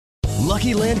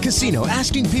Lucky Land Casino,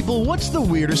 asking people, what's the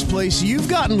weirdest place you've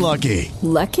gotten lucky?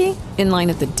 Lucky? In line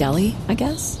at the deli, I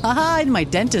guess? Aha, in my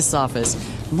dentist's office.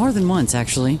 More than once,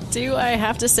 actually. Do I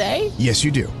have to say? Yes,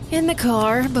 you do. In the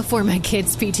car before my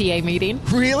kids' PTA meeting.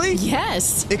 Really?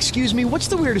 Yes. Excuse me, what's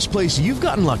the weirdest place you've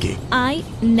gotten lucky? I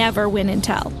never win and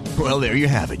tell. Well, there you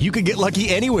have it. You can get lucky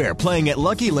anywhere, playing at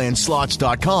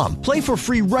LuckyLandSlots.com. Play for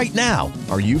free right now.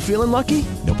 Are you feeling lucky?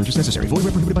 No purchase necessary. Void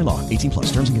where prohibited by law. 18 plus.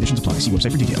 Terms and conditions apply. See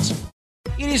website for details.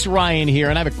 It is Ryan here,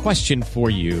 and I have a question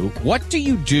for you. What do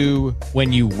you do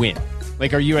when you win?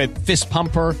 Like, are you a fist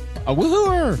pumper, a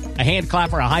woohooer, a hand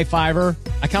clapper, a high fiver?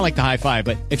 I kind of like the high five,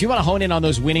 but if you want to hone in on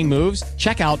those winning moves,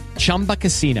 check out Chumba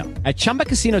Casino. At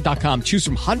ChumbaCasino.com, choose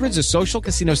from hundreds of social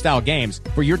casino-style games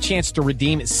for your chance to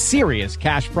redeem serious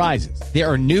cash prizes. There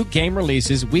are new game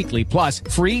releases weekly, plus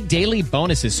free daily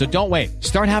bonuses. So don't wait.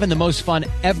 Start having the most fun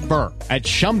ever at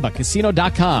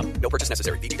ChumbaCasino.com. No purchase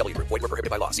necessary. VGW. Void where prohibited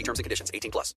by law. See terms and conditions.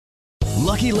 18 plus.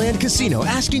 Lucky Land Casino,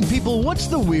 asking people, what's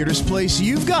the weirdest place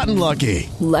you've gotten lucky?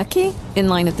 Lucky? In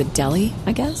line at the deli,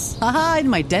 I guess? Aha, in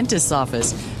my dentist's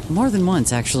office. More than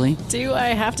once, actually. Do I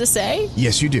have to say?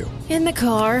 Yes, you do. In the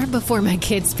car before my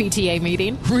kids' PTA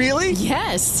meeting. Really?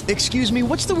 Yes. Excuse me,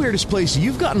 what's the weirdest place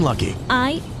you've gotten lucky?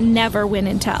 I never win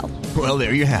and tell. Well,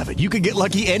 there you have it. You can get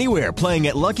lucky anywhere, playing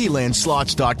at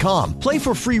LuckyLandSlots.com. Play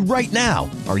for free right now.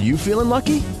 Are you feeling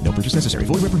lucky? No purchase necessary.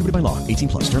 Void where prohibited by law. 18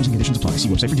 plus. Terms and conditions apply. See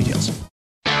website for details.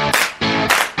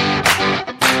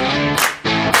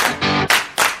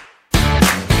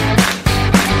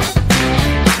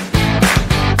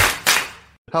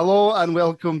 Hello and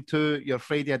welcome to your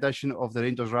Friday edition of the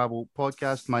Rangers Rabble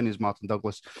podcast. My name is Martin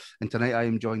Douglas, and tonight I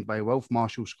am joined by Wilf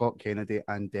Marshall, Scott Kennedy,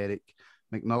 and Derek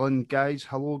McMillan. Guys,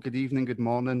 hello, good evening, good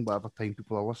morning, whatever time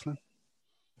people are listening.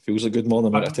 Feels like good morning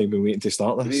amount of time we're waiting to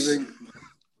start this. Good evening.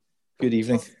 Good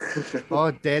evening.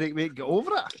 Oh, Derek, mate, get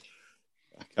over it.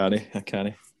 I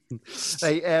can't.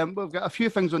 Right, we've got a few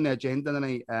things on the agenda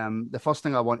tonight. The first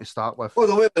thing I want to start with. Oh,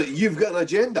 no, wait a minute. You've got an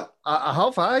agenda. I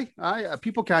have, aye.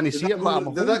 People can't see it, but I'm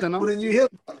holding it. Did a new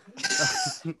haircut?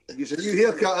 You said new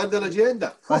haircut and an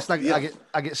agenda. Listen, I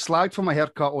get slagged for my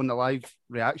haircut on the live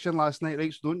reaction last night,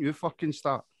 right? So don't you fucking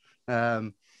start. I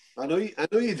know you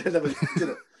did.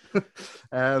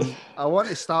 I want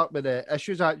to start with the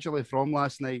issues actually from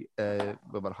last night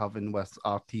we were having with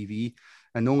RTV.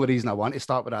 And the only reason I want to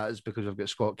start with that is because I've got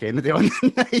Scott Kennedy on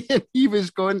tonight, and he was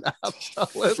going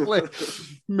absolutely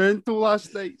mental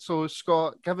last night. So,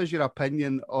 Scott, give us your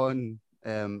opinion on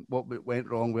what went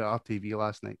wrong with RTV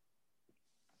last night.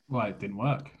 Well, it didn't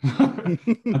work.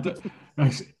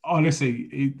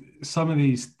 Honestly, some of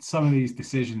these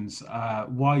decisions.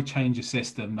 Why change a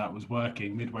system that was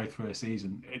working midway through a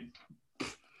season?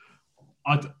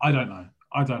 I don't know.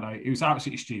 It was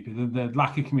absolutely stupid. The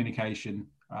lack of communication.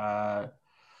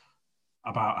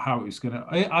 About how it was going to...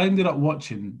 I ended up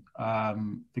watching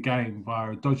the game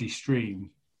via a dodgy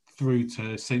stream through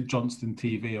to St. Johnstone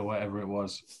TV or whatever it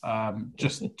was,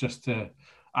 just to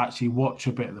actually watch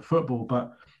a bit of the football.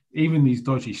 But even these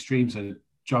dodgy streams are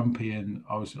jumpy, and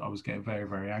I was getting very,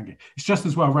 very angry. It's just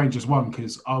as well Rangers won,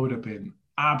 because I would have been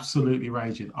absolutely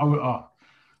raging. I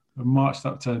marched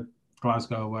up to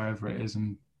Glasgow or wherever it is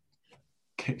and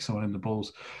kick someone in the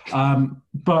balls.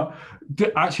 But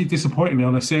actually, disappointingly,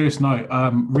 on a serious note,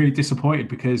 really disappointed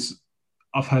because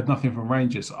I've heard nothing from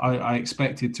Rangers. I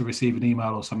expected to receive an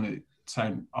email or something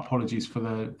saying apologies for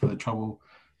the trouble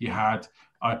you had.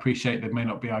 I appreciate they may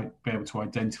not be able to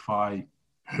identify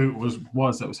who it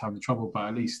was that was having the trouble, but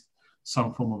at least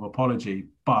some form of apology.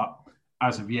 But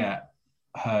as of yet,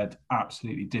 heard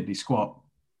absolutely diddly squat.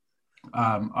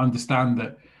 Understand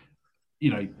that,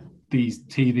 these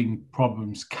teething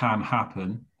problems can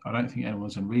happen. I don't think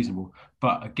anyone's unreasonable.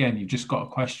 But again, you've just got to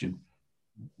question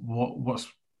what's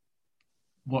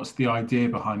the idea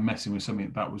behind messing with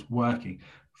something that was working,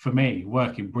 for me,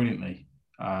 working brilliantly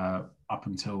up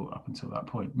until that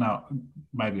point. Now,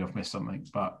 maybe I've missed something,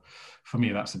 but for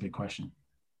me, that's the big question.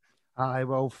 Aye,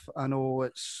 well, I know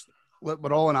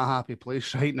we're all in a happy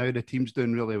place right now. The team's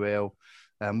doing really well.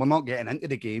 We're not getting into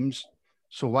the games.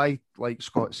 So why, like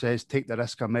Scott says, take the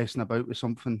risk of messing about with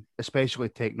something, especially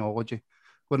technology,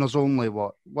 when there's only,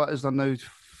 what is there now,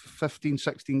 15,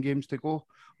 16 games to go?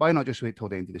 Why not just wait till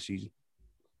the end of the season?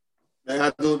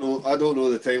 I don't know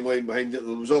the timeline behind it.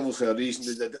 There was obviously a reason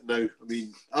they did it now. I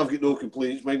mean, I've got no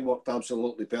complaints. Mine worked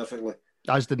absolutely perfectly.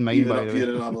 As did mine, by the way. Even up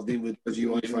here in Aberdeen with busy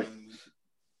Wi-Fi.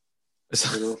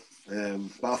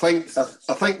 But I think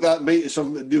that might have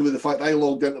something to do with the fact I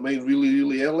logged into mine really,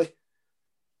 really early.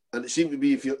 And it seemed to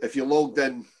be if you logged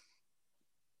in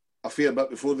a fair bit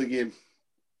before the game,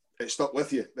 it stuck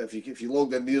with you. But if you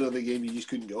logged in nearer the game, you just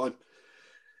couldn't get on.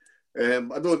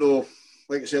 I don't know.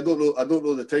 Like I said, I don't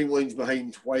know the timelines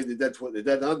behind why they did what they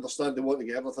did. I understand they want to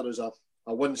get everything as a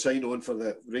one sign on for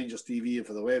the Rangers TV and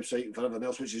for the website and for everything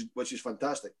else, which is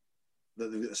fantastic.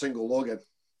 That they've got a single login.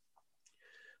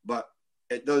 But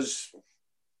it does.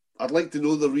 I'd like to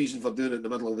know the reason for doing it in the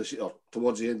middle of the season or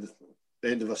towards the end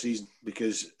of the season,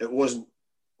 because it wasn't.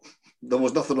 There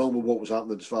was nothing wrong with what was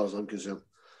happening as far as I'm concerned.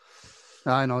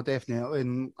 I know, definitely.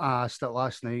 And I asked it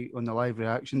last night on the live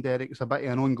reaction, Derek. It's a bit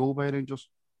of an own goal by Rangers.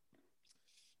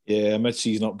 Yeah, a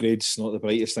mid-season upgrade's not the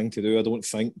brightest thing to do, I don't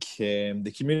think.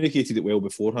 They communicated it well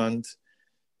beforehand.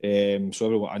 So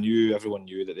everyone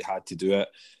knew that they had to do it.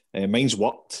 Mine's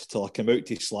worked till I came out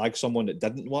to slag someone that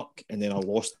didn't work, and then I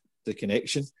lost the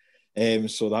connection.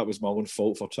 So that was my own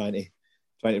fault for trying to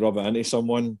rub it into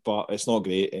someone, but it's not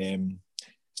great.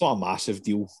 It's not a massive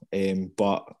deal,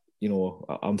 but you know,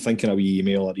 I'm thinking a wee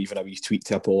email or even a wee tweet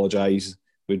to apologise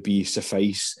would be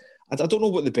suffice. I don't know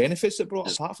what the benefits it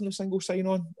brought apart from the single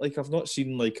sign-on. Like, I've not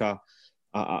seen like a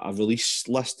release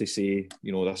list to say,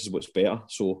 you know, this is what's better.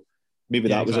 So maybe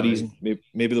that was a reason.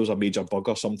 Maybe there was a major bug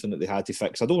or something that they had to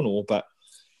fix. I don't know, but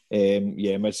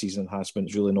mid-season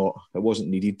enhancements really it wasn't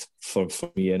needed for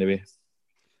me anyway.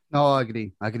 No, I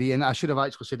agree. And I should have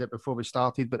actually said it before we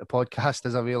started, but the podcast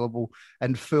is available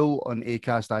in full on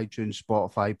Acast, iTunes,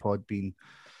 Spotify, Podbean,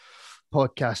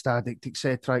 Podcast Addict,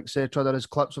 etc., etc. There is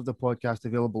clips of the podcast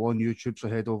available on YouTube, so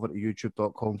head over to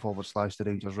youtube.com/The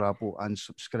Rangers Rabble and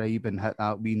subscribe and hit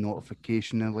that wee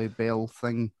notification bell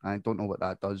thing. I don't know what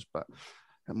that does, but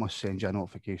it must send you a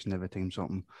notification every time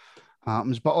something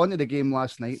happens. But on to the game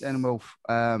last night then, Wilf.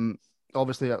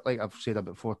 Obviously, like I've said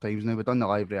about 4 times now, we've done the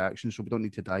live reaction, so we don't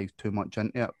need to dive too much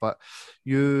into it. But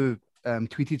you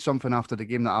tweeted something after the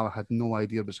game that I had no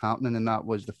idea was happening, and that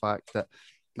was the fact that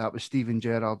was Steven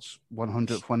Gerrard's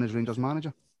 100th win as Rangers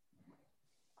manager.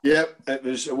 Yeah,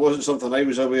 it wasn't something I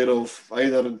was aware of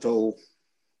either until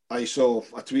I saw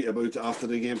a tweet about it after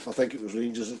the game. I think it was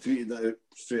Rangers that tweeted that out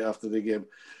straight after the game.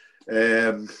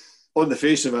 On the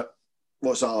face of it,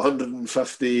 what's that,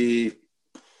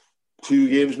 152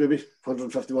 games maybe,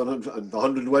 151 and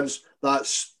 100 wins.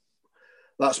 That's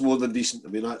more than decent. I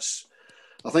mean, I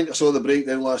think I saw the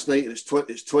breakdown last night, and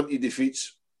it's 20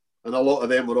 defeats, and a lot of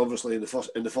them were obviously in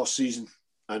the first season,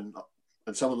 and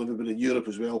some of them have been in Europe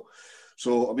as well.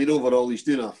 So I mean, overall, he's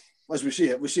doing as we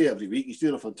say every week, he's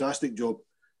doing a fantastic job.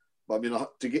 But I mean,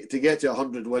 to get to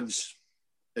 100 wins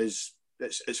it's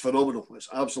phenomenal. It's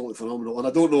absolutely phenomenal, and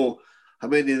I don't know how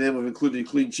many of them have included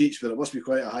clean sheets, but it must be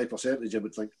quite a high percentage, I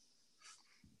would think.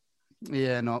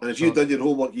 Yeah, no. And if you'd done your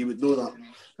homework, you would know that.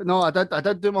 No, I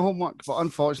did do my homework, but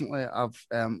unfortunately, I've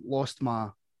lost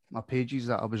my pages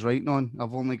that I was writing on.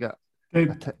 I've only got a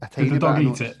tiny did the dog bit.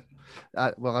 Eat it?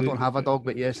 Well, I don't have a dog,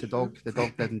 but yes, the dog did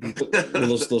indeed.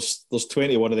 Well, there's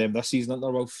 21 of them this season, isn't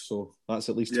there, Wilf? So that's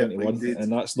at least 21,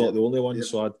 and that's not the only one. Yep.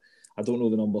 So I don't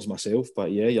know the numbers myself,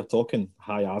 but yeah, you're talking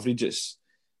high average. It's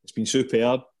been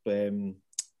superb. Can't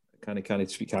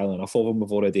speak highly enough of them.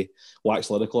 We've already waxed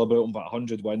lyrical about them, but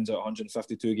 100 wins out of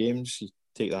 152 games, you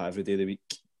take that every day of the week.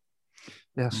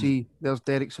 Yeah, see, there's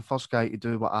Derek's the first guy to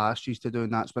do what I asked you to do,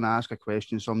 and that's when I ask a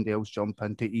question, somebody else jump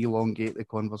in to elongate the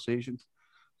conversation.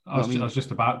 I was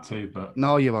just about to, but...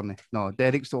 No, you weren't. No,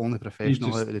 Derek's the only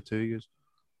professional out of the two of you.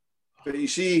 But you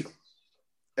see,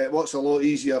 it works a lot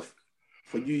easier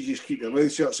when you just keep your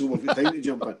mouth shut so we've got time to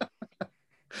jump in.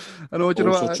 I know, do you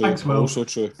know what? Thanks, Will. Also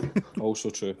true.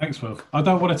 Thanks, Will. I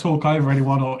don't want to talk over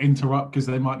anyone or interrupt because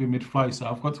they might be mid-flow, so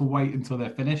I've got to wait until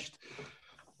they're finished.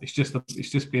 It's just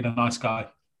being a nice guy.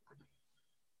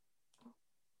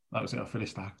 That was it. I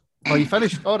finished that. Oh, you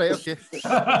finished? All right, okay.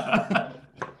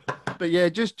 But yeah,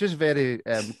 just very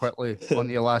quickly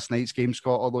onto your last night's game,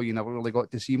 Scott, although you never really got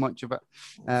to see much of it.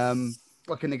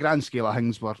 Look, in the grand scale of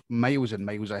things, we're miles and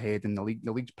miles ahead in the league.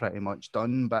 The league's pretty much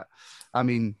done, but I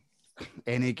mean,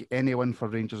 any win for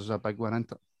Rangers is a big win,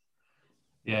 isn't it?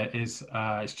 Yeah, it is.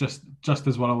 It's just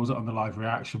as well I wasn't on the live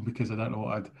reaction because I don't know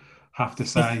what I'd have to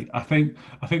say. I think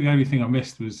the only thing I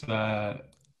missed was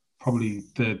probably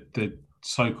the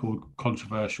so-called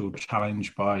controversial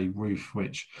challenge by Ruth,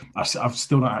 which I've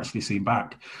still not actually seen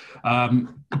back.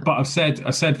 But I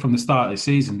said from the start of the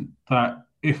season that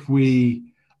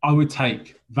I would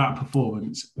take that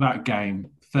performance, that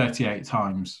game, 38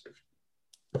 times,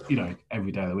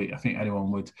 every day of the week. I think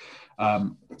anyone would.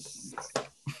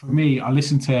 For me, I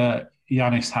listened to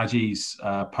Yanis Hadji's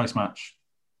post-match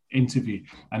interview,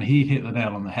 and he hit the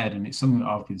nail on the head, and it's something that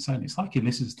I've been saying. It's like he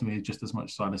listens to me just as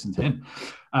much as I listen to him.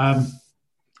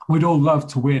 We'd all love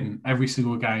to win every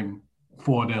single game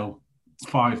 4-0,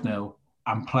 5-0,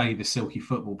 and play the silky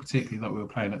football, particularly that we were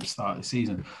playing at the start of the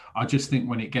season. I just think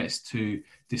when it gets to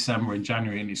December and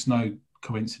January, and it's no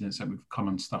coincidence that we've come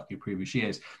unstuck in previous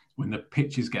years, when the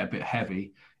pitches get a bit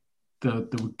heavy,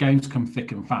 the games come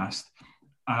thick and fast,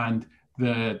 and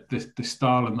the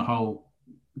style and the whole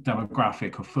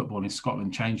demographic of football in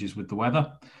Scotland changes with the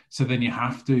weather. So then you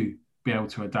have to be able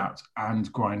to adapt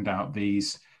and grind out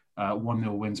these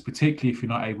 1-0 wins, particularly if you're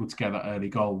not able to get that early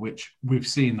goal, which we've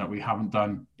seen that we haven't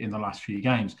done in the last few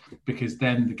games, because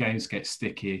then the games get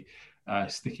sticky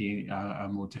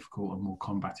and more difficult and more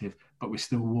combative, but we're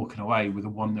still walking away with a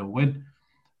 1-0 win.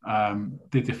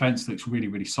 The defence looks really,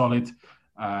 really solid.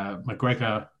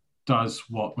 McGregor does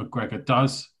what McGregor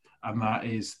does, and that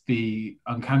is the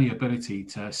uncanny ability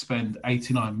to spend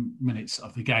 89 minutes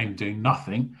of the game doing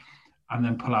nothing and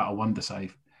then pull out a wonder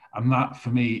save. And that,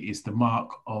 for me, is the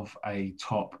mark of a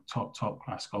top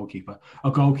class goalkeeper. A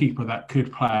goalkeeper that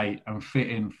could play and fit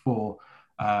in for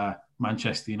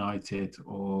Manchester United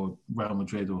or Real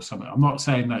Madrid or something. I'm not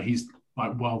saying that he's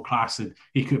like world class, and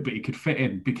but he could fit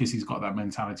in because he's got that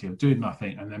mentality of doing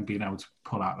nothing and then being able to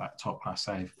pull out that top class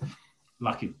save.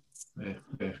 Lucky.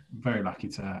 They're very lucky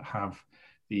to have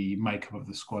the makeup of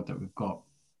the squad that we've got.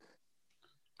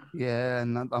 Yeah,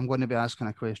 and I'm going to be asking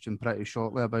a question pretty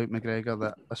shortly about McGregor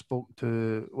that I spoke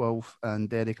to Wolf and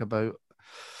Derek about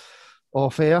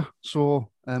off air. So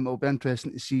it'll be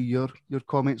interesting to see your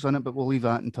comments on it, but we'll leave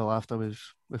that until after we've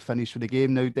finished with the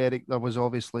game. Now, Derek, there was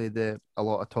obviously a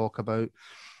lot of talk about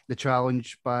the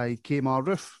challenge by Kmart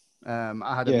Roof.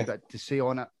 I had a wee bit to say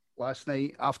on it last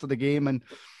night after the game, and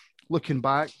looking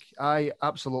back, I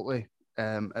absolutely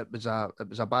it was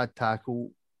a bad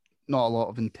tackle. Not a lot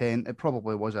of intent. It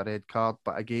probably was a red card,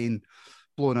 but again,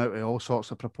 blown out of all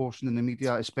sorts of proportion in the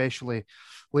media, especially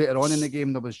later on in the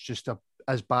game. There was just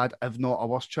as bad, if not a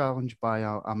worse, challenge by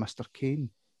a Mr. Kane.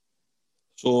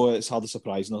 So it's hardly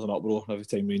surprising there's an uproar every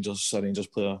time a Rangers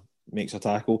player makes a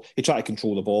tackle. He tried to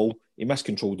control the ball, he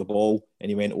miscontrolled the ball, and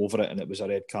he went over it, and it was a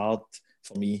red card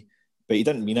for me. But he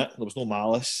didn't mean it. There was no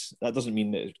malice. That doesn't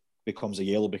mean that it becomes a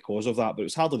yellow because of that. But it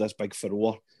was hardly this big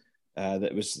furore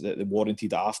that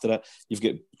warranted after it. You've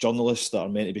got journalists that are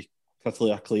meant to be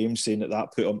critically acclaimed saying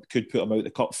that could put him out the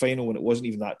cup final when it wasn't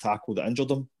even that tackle that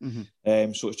injured him.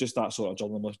 Mm-hmm. So it's just that sort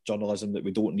of journalism that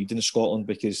we don't need in Scotland,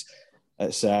 because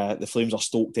it's the Flames are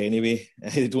stoked anyway.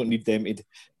 They don't need them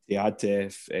to add to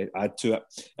it.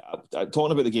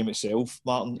 Talking about the game itself,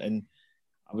 Martin, and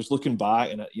I was looking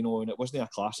back, and it wasn't a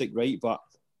classic, right? But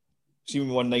see, when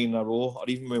we won 9 in a row, or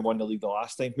even when we won the league the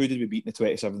last time, who did we beat in the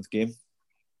 27th game?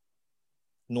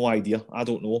 No idea. I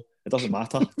don't know. It doesn't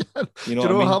matter. You know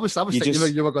what I mean? I was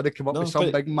thinking you were going to come up with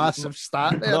some big massive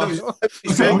stat there.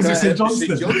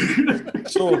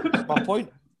 So my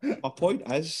point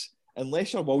is,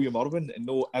 unless you're William Irwin and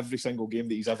know every single game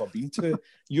that he's ever been to,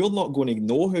 you're not going to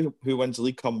know who wins the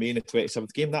league come May in the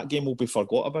 27th game. That game will be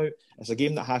forgot about. It's a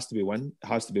game that has to be won.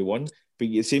 But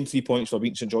you get the same 3 points for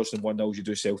beating St Johnstone 1-0 as you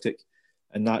do Celtic.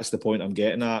 And that's the point I'm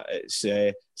getting at. It's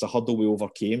a hurdle we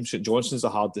overcame. St Johnstone's the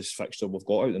hardest fixture we've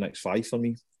got out the next 5 for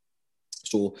me.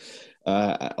 So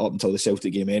up until the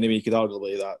Celtic game anyway, you could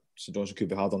argue that St Johnstone could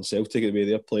be hard on Celtic the way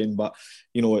they're playing, but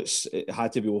it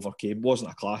had to be overcame. It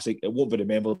wasn't a classic. It won't be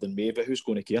remembered in May, but who's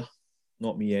going to care?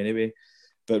 Not me anyway.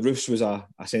 But Roofs was a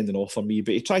sending off for me,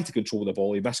 but he tried to control the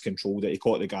ball. He miscontrolled it. He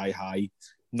caught the guy high.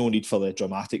 No need for the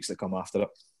dramatics that come after it.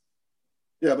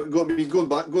 Yeah, but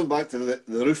going back to the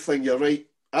Roof thing, you're right.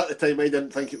 At the time, I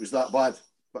didn't think it was that bad.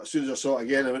 But as soon as I saw it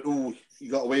again, I went, oh, he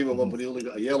got away with one, but he only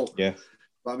got a yellow. Yeah.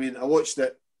 But I mean, I watched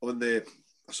it I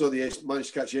saw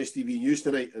managed to catch the STV News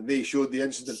tonight, and they showed the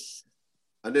incident.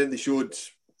 And then they showed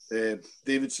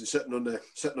Davidson sitting on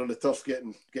the turf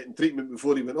getting treatment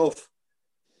before he went off.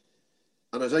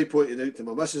 And as I pointed out to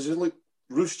my missus, look,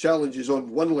 Roof's challenge is on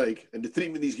one leg, and the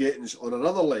treatment he's getting is on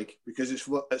another leg, because it's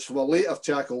from a later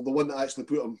tackle, the one that actually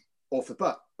put him off the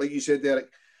pitch. Like you said, Derek,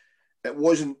 it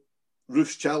wasn't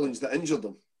Roof's challenge that injured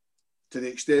him to the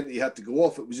extent that he had to go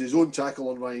off. It was his own tackle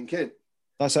on Ryan Kent.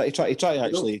 That's it. He tried to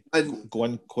actually go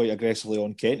in quite aggressively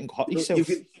on Kent and hurt himself.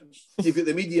 You've got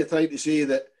the media trying to say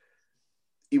that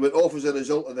he went off as a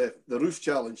result of the Roof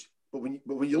challenge, but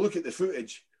when you look at the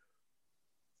footage,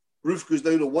 Roof goes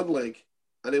down on one leg,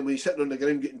 and then when he's sitting on the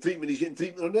ground getting treatment, he's getting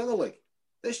treatment on the other leg.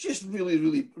 It's just really,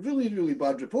 really, really, really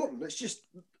bad reporting. It's just,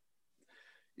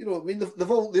 I mean, they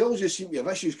all just seem to have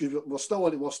issues because we're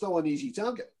still an easy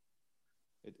target,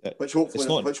 which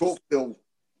hopefully they'll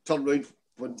turn around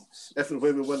if and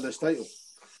when we win this title.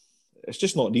 It's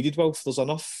just not needed, Wilf. There's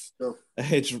enough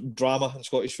drama in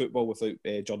Scottish football without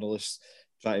journalists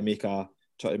trying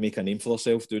to make a name for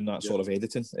themselves doing that sort of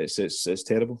editing. It's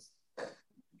terrible.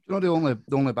 the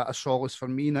only bit of solace for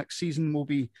me next season will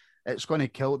be it's going to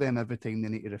kill them every time they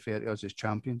need to refer to us as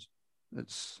champions.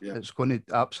 It's going to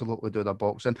absolutely do their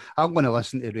box in. I'm going to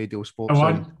listen to Radio Sports.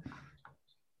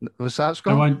 Was that,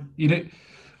 Scott?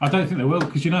 I don't think they will,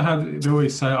 because you know how they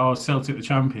always say, "Oh, Celtic the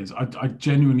champions." I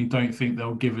genuinely don't think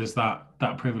they'll give us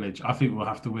that privilege. I think we'll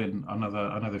have to win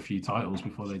another few titles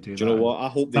before they do that. Do you know what? I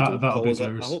hope they don't. I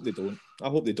hope they don't. I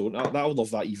hope they don't. I would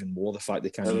love that even more. The fact they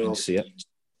can't even say it.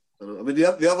 I mean,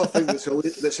 the other thing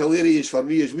that's hilarious for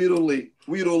me is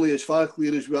we're only as far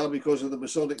clear as we are because of the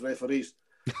Masonic referees.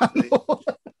 Right?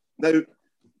 Now,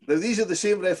 these are the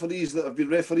same referees that have been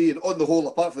refereeing on the whole,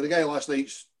 apart from the guy last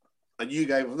night's a new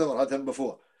guy. We've never had him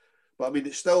before. But I mean,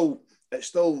 it's still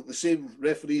the same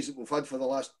referees that we've had for the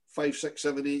last 5, 6,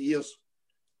 7, 8 years.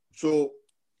 So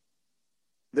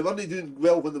they weren't doing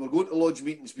well when they were going to lodge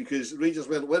meetings because Rangers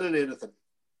weren't winning anything.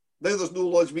 Now there's no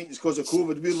lodge meetings because of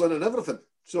COVID. We're winning everything.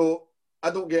 So I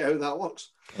don't get how that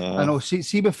works. I know.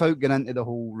 See, without getting into the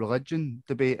whole religion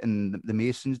debate and the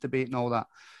Masons debate and all that,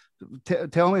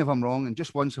 tell me if I'm wrong, and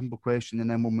just one simple question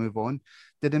and then we'll move on.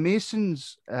 Did the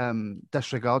Masons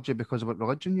disregard you because of what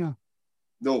religion you are?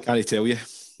 No. Can I tell you?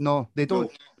 No, they don't.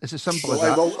 No. It's as simple as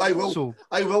that.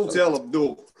 I will tell them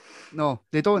no. No,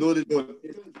 they don't. No, they don't.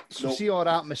 So see all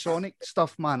that Masonic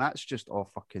stuff, man, that's just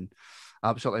fucking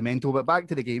absolutely mental. But back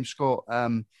to the game, Scott.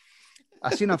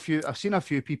 I've seen a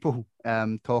few people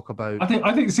talk about.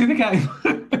 I think see the game.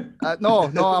 No,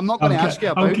 I'm not going to ask you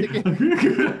about the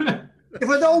game. If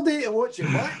I'd all day to watch it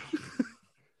back.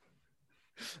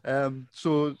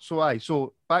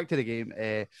 So back to the game.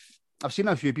 I've seen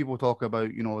a few people talk about,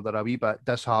 they're a wee bit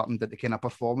disheartened that the kind of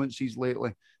performances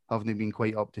lately haven't been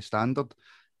quite up to standard.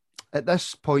 At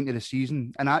this point of the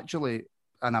season, and I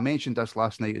mentioned this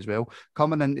last night as well,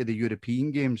 coming into the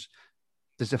European games,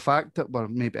 does the fact that we're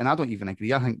maybe, and I don't even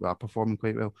agree, I think we are performing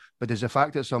quite well, but does the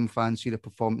fact that some fans see the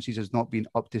performances as not being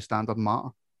up to standard matter?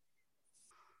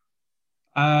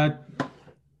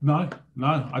 No,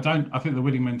 I don't. I think the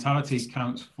winning mentality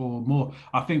counts for more.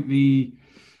 I think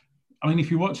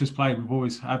if you watch us play, we've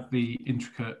always had the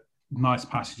intricate, nice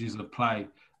passages of play.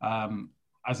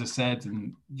 As I said,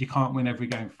 and you can't win every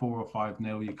game 4 or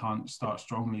 5-0. You can't start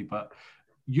strongly, but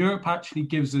Europe actually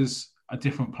gives us a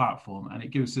different platform, and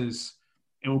it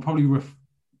will probably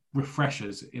refresh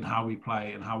us in how we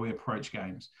play and how we approach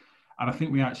games. And I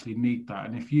think we actually need that.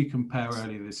 And if you compare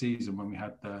earlier this season when we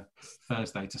had the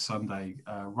Thursday to Sunday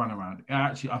runaround,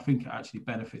 I think it actually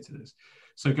benefited us.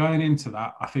 So going into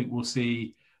that, I think we'll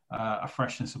see a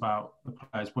freshness about the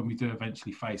players when we do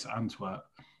eventually face Antwerp.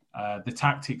 The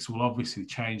tactics will obviously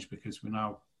change because we're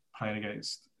now playing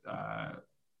against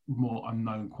more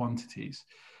unknown quantities.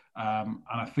 And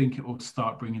I think it will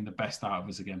start bringing the best out of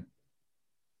us again.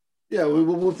 Yeah,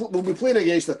 we'll be playing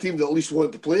against a team that at least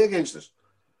want to play against us.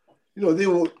 They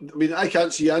will. I mean, I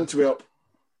can't see Antwerp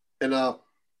in a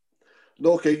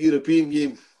knockout European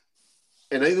game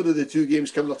in either of the two games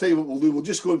coming. I'll tell you what we'll do. We'll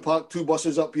just go and park 2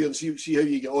 buses up here and see how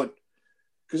you get on,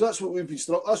 because that's what we've been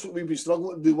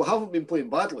struggling to do. We haven't been playing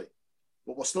badly,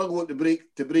 but we're struggling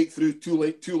to break through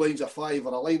two lines of 5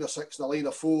 or a line of 6 and a line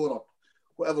of 4 or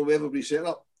whatever everybody's setting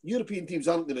up. European teams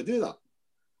aren't going to do that.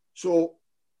 So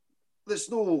it's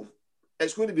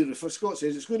going to be, for Scott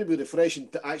says, it's going to be refreshing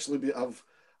to actually have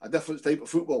a different type of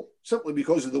football, simply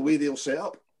because of the way they'll set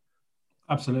up.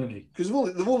 Absolutely. Because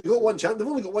they've only got one chance. They've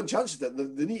only got one chance at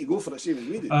it. They need to go for it, same as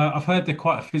we do. I've heard they're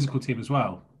quite a physical team as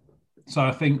well. So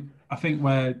I think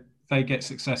where they get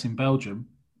success in Belgium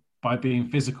by being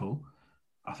physical,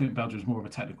 I think Belgium's more of a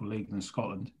technical league than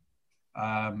Scotland.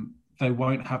 They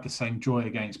won't have the same joy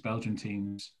against Belgian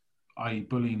teams, i.e.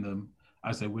 bullying them,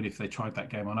 as they would if they tried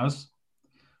that game on us.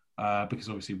 Because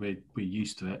obviously we're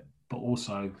used to it. But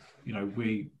also,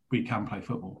 we can play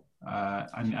football.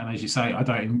 And as you say, I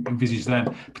don't envisage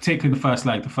them, particularly in the first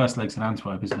leg. The first leg's in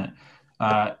Antwerp, isn't it?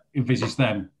 Envisage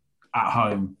them at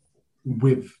home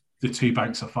with the 2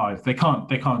 banks of 5. They can't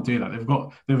do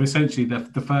that. They've essentially,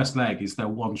 the first leg is their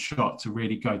one shot to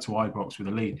really go to Ibrox with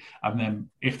a lead. And then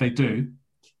if they do,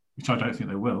 which I don't think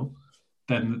they will,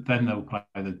 then they'll play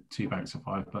the 2 banks of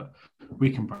 5. But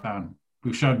we can break down.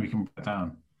 We've shown we can break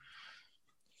down.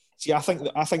 See, I think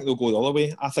they'll go the other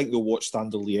way. I think they'll watch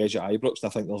Standard Liège at Ibrox. I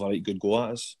think they'll have a right good go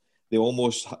at us.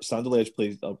 Standard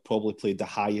Liège probably played the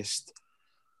highest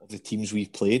of the teams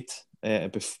we've played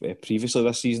previously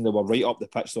this season. They were right up the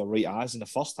pitch. They were right as. In the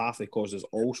first half, they caused us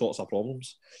all sorts of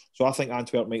problems. So I think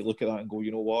Antwerp might look at that and go,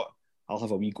 you know what, I'll have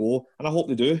a wee go. And I hope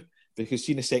they do, because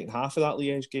see, in the second half of that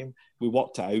Liège game, we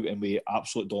worked it out and we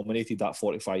absolutely dominated that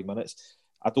 45 minutes.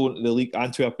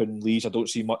 Antwerp and Liège, I don't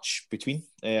see much between,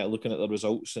 looking at the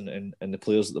results and the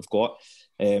players that they've got.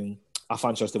 I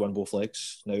fancy us to win both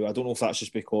legs. Now, I don't know if that's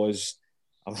just because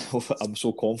I'm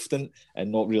so confident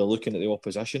and not really looking at the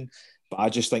opposition, but I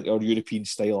just think our European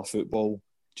style of football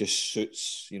just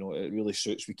suits, it really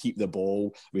suits. We keep the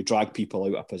ball, we drag people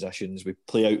out of positions, we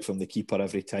play out from the keeper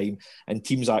every time, and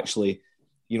teams actually,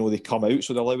 they come out,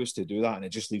 so they allow us to do that, and it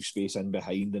just leaves space in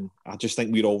behind. And I just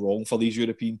think we're all wrong for these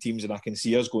European teams, and I can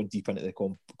see us going deep into the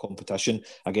competition.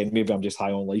 Again, maybe I'm just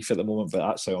high on life at the moment, but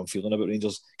that's how I'm feeling about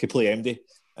Rangers. Could play MD,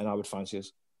 and I would fancy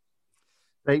us.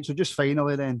 Right, so just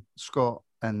finally then, Scott,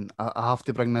 and I have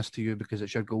to bring this to you because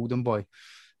it's your golden boy,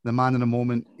 the man in the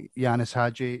moment, Yanis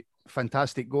Hadji.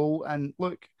 Fantastic goal. And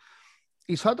look,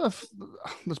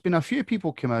 there's been a few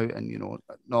people come out and,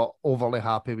 not overly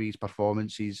happy with his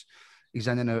performances. He's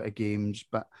in and out of games,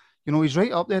 but, he's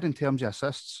right up there in terms of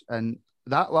assists. And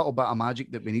that little bit of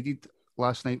magic that we needed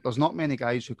last night, there's not many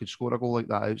guys who could score a goal like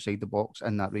that outside the box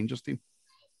in that Rangers team.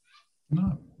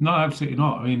 No, absolutely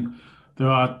not. I mean, there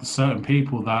are certain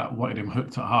people that wanted him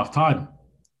hooked at half-time.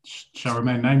 Shall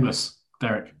remain nameless,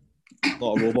 Derek.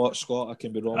 Not a robot, Scott. I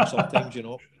can be wrong sometimes,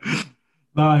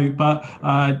 No, but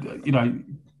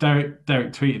Derek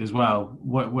tweeted as well.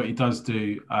 What he does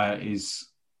do is,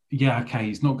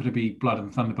 he's not going to be blood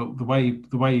and thunder, but the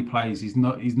way he plays, he's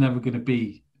never going to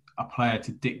be a player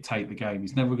to dictate the game.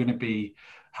 He's never going to be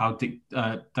how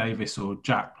Davis or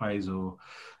Jack plays, or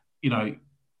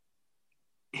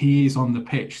he is on the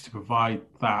pitch to provide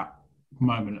that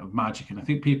moment of magic. And I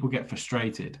think people get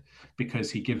frustrated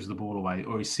because he gives the ball away,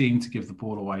 or he's seen to give the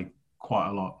ball away quite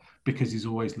a lot, because he's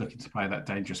always looking to play that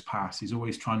dangerous pass. He's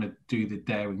always trying to do the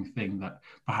daring thing that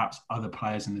perhaps other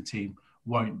players in the team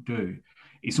won't do.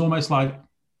 It's almost like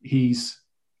he's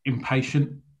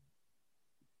impatient,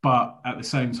 but at the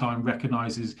same time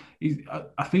recognises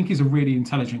I think he's a really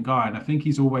intelligent guy, and I think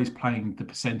he's always playing the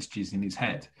percentages in his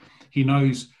head. He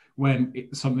knows when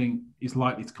something is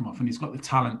likely to come off, and he's got the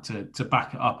talent to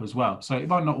back it up as well. So it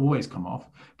might not always come off,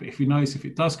 but if he knows if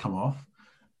it does come off,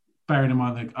 bearing in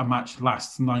mind that a match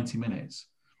lasts 90 minutes,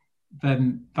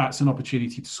 then that's an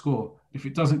opportunity to score. If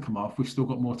it doesn't come off, we've still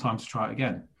got more time to try it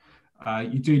again.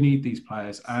 You do need these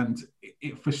players, and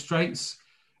it frustrates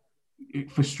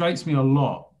me a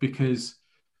lot, because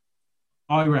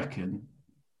I reckon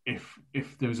if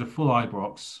there was a full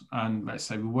Ibrox and let's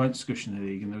say we weren't squishing the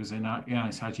league and there was an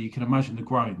Yanis Hadji, you can imagine the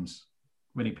groans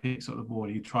when he picks up the ball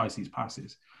and he tries these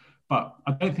passes. But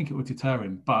I don't think it would deter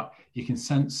him. But you can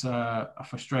sense a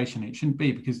frustration. It shouldn't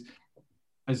be, because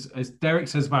as Derek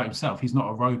says about himself, he's not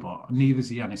a robot. Neither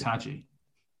is Yanis Hadji.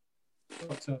 You've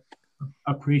got to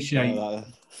appreciate.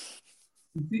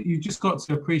 You just got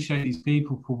to appreciate these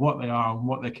people for what they are and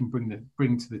what they can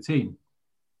bring to the team.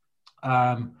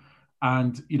 And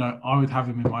I would have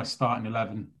him in my starting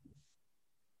 11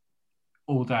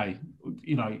 all day.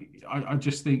 I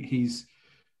just think he's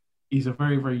a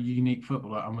very, very unique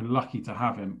footballer, and we're lucky to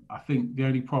have him. I think the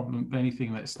only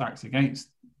thing that stacks against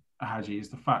Hadji is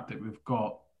the fact that we've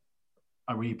got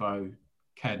Aribo,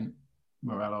 Kent,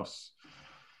 Morelos,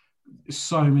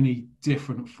 so many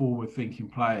different forward-thinking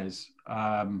players,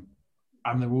 and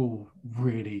they're all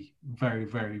really very,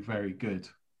 very, very good.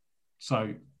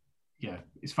 So, yeah,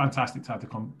 it's fantastic to have the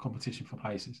competition for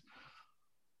places.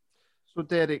 So,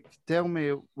 Derek, tell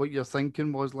me what your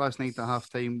thinking was last night at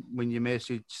half-time when you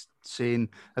messaged saying,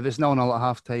 if it's 0-0 at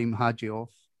half-time, Hadji off.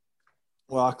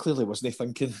 Well, I clearly wasn't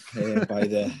thinking by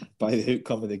the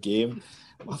outcome of the game.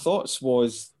 My thoughts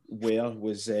was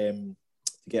to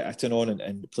get Itten on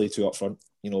and play two up front,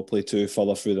 play two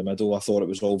further through the middle. I thought it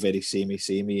was all very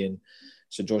samey, and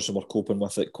St Johnstone were coping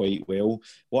with it quite well.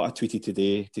 What I tweeted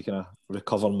today to kind of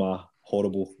recover my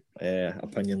horrible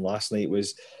opinion last night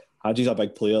was Hadji's a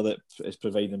big player that is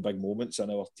providing big moments in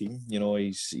our team.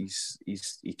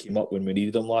 He came up when we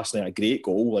needed him last night. A great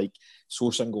goal, like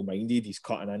so single-minded. He's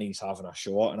cutting in, he's having a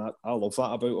shot, and I love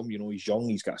that about him. He's young,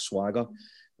 he's got a swagger.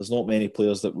 There's not many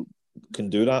players that can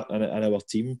do that in our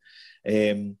team.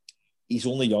 He's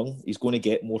only young. He's going to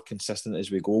get more consistent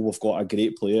as we go. We've got a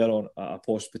great player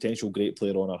potential great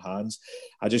player on our hands.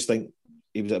 I just think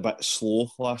he was a bit slow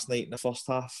last night in the first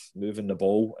half, moving the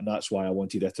ball, and that's why I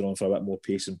wanted it on for a bit more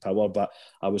pace and power. But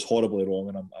I was horribly wrong,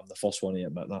 and I'm the first one to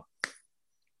admit that.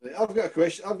 I've got a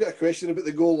question about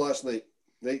the goal last night.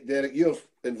 Right, Derek, you're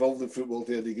involved in football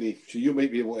to a degree, so you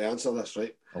might be able to answer this,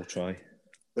 right? I'll try.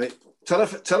 Right,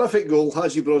 terrific goal.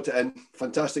 Hadji brought it in,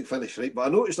 fantastic finish, right? But I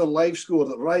noticed on live score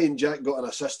that Ryan Jack got an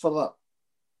assist for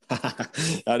that.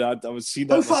 I was seeing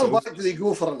that. How far back did he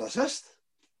go for an assist?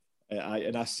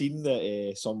 I seen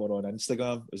that someone on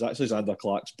Instagram, it was actually Xander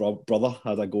Clark's brother,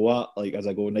 had a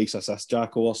go nice assist,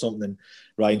 Jacko, or something, and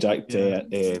Ryan Jack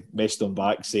messed him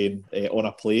back saying on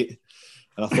a plate.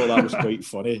 And I thought that was quite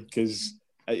funny because,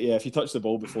 if you touch the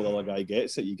ball before the other guy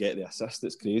gets it, you get the assist.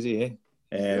 It's crazy,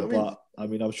 But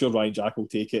I'm sure Ryan Jack will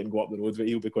take it and go up the road, but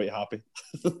he'll be quite happy.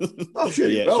 I'm sure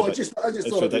he will. I just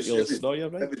thought ridiculous.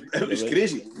 It was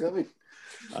crazy. You know what I mean?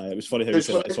 It was funny how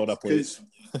it's on a plate.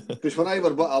 Because when I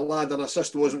were but a lad, an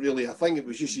assist wasn't really a thing. It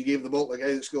was just you gave the ball to the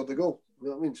guy that scored the goal. You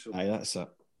know what I mean? So, that's it.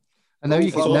 And now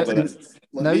you get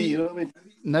you know what I mean?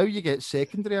 Now you get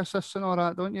secondary assists and all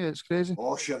that, don't you? It's crazy.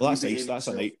 Oh shit! Well, that's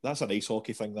nice. That's a nice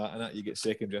hockey thing, that, innit? You get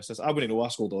secondary assists. I wouldn't know I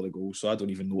scored all the goals, so I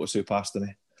don't even notice who passed to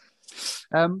me.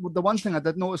 The one thing I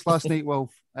did notice last night,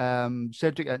 Wolf,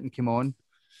 Cedric Itten came on.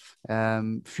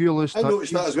 Few loose touches. I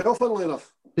noticed that as well, funnily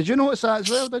enough. Did you notice that as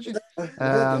well, did you?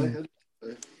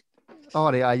 All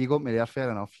right, you got me there.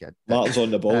 Fair enough. Yeah. Martin's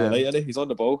on the ball tonight, isn't he? He's on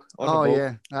the ball.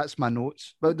 Yeah, that's my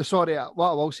notes. But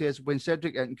what I will say is when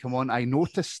Cedric Itten came on, I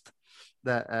noticed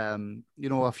that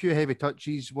a few heavy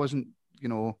touches wasn't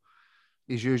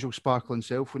his usual sparkling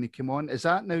self when he came on. Is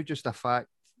that now just a fact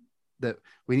that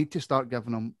we need to start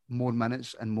giving him more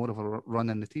minutes and more of a run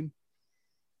in the team?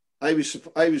 I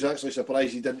was actually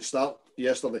surprised he didn't start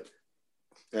yesterday.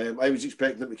 I was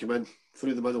expecting him to come in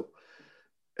through the middle.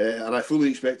 And I fully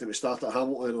expect him to start at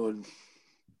Hamilton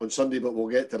on Sunday, but we'll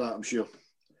get to that, I'm sure.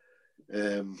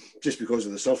 Just because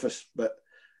of the surface. But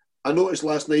I noticed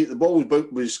last night the ball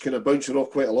was kind of bouncing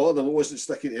off quite a lot of them. It wasn't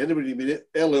sticking to anybody. I mean,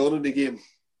 early on in the game,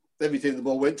 every time the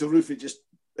ball went to Roof, it just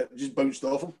bounced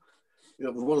off him.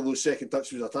 It was one of those second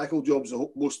touches, a tackle jobs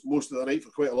most of the night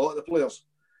for quite a lot of the players.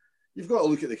 You've got to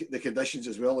look at the conditions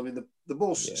as well. I mean, the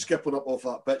ball's skipping up off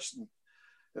that pitch,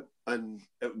 and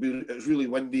it was really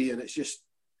windy, and it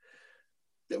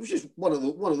was just one of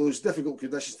those difficult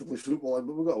conditions to play football in,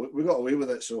 but we got away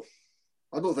with it. So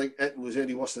I don't think Itten was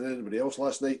any worse than anybody else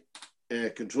last night,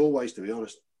 control-wise, to be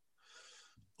honest.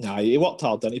 Nah, he worked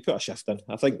hard, didn't he? Put a shift in.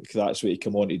 I think that's what he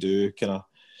came on to do, kind of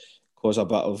cause a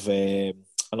bit of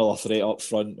another threat up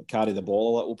front, carry the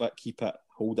ball a little bit, keep it,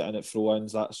 hold it in at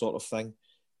throw-ins, that sort of thing.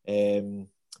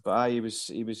 But he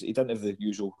didn't have the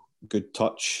usual good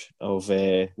touch of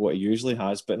what he usually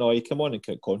has. But no, he came on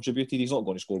and contributed. He's not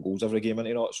going to score goals every game, isn't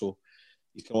he? Not so.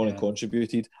 He's come on and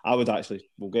contributed. We'll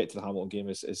get to the Hamilton game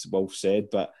as Wolf said,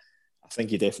 but I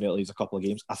think he definitely needs a couple of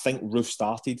games. I think Roof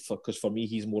started because for me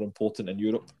he's more important in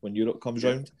Europe when Europe comes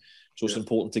round. So it's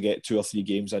important to get 2 or 3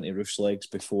 games into Roof's legs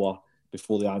before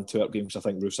the Antwerp games. I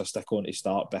think Roof's a stick on to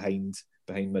start behind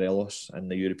Morelos in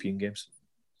the European games.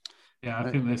 Yeah,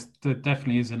 I think there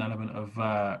definitely is an element of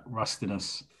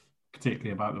rustiness,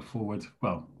 particularly about the forward.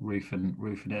 Well, Roof and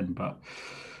in, but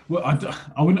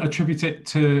I wouldn't attribute it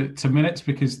to minutes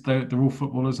because they're all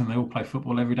footballers and they all play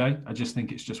football every day. I just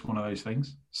think it's just one of those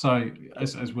things. So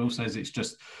as Will says, it's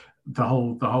just the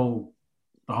whole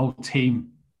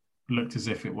team looked as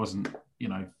if it wasn't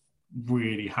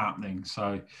really happening.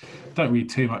 So don't read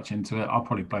too much into it. I'll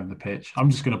probably blame the pitch. I'm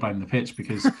just going to blame the pitch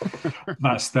because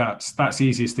that's the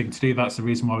easiest thing to do. That's the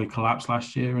reason why we collapsed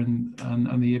last year and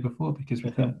the year before, because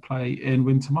we couldn't play in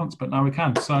winter months, but now we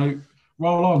can. So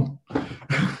roll on.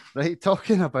 Right,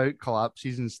 talking about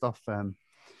collapses and stuff,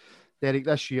 Derek,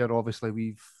 this year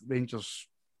obviously Rangers,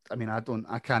 I mean,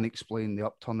 I can't explain the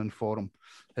upturning for them,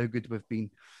 how good we've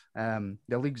been.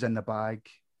 The league's in the bag.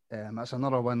 That's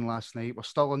another win last night. We're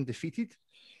still undefeated.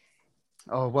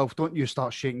 Oh, well, don't you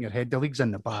start shaking your head. The league's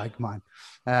in the bag, man.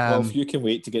 Well, if you can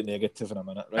wait to get negative in a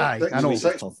minute, right? I know.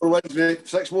 6 more wins, mate.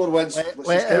 6 more wins.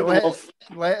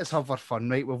 Let us have our fun,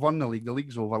 right? We've won the league. The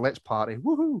league's over. Let's party.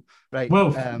 Woohoo! Right.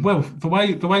 Well,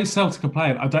 the way Celtic are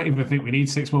playing, I don't even think we need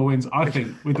 6 more wins. I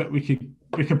think we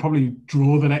could probably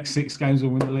draw the next 6 games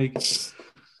and win the league.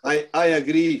 I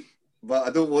agree. But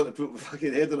I don't want to put my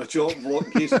fucking head on a chopping block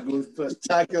in case it goes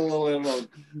spectacularly wrong.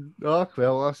 Oh,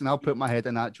 well, listen, I'll put my head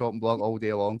in that chopping block all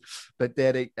day long. But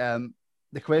Derek, the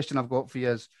question I've got for you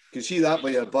is... You can see that by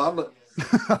your Barnet.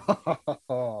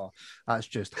 That's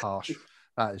just harsh.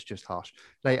 That is just harsh.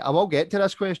 Right, I will get to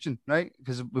this question, right?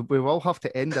 Because we will have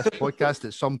to end this podcast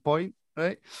at some point,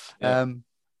 right? Yeah.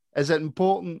 Is it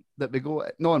important that we go?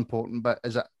 Not important, but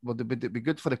would it be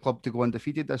good for the club to go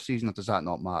undefeated this season, or does that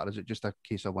not matter? Is it just a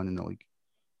case of winning the league?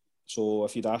 So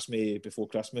if you'd asked me before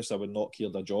Christmas, I would not care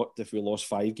a jot if we lost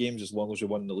 5 games as long as we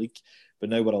won the league. But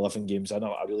now we're 11 games in,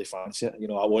 I really fancy it.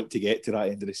 I want to get to that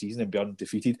end of the season and be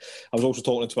undefeated. I was also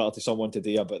talking on Twitter to someone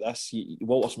today about this.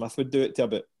 Walter Smith would do it to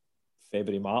about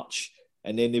February, March,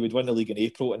 and then they would win the league in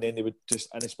April, and then they would just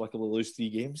inexplicably lose 3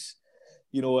 games.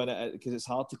 And because it's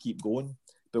hard to keep going.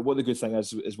 But what the good thing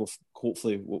is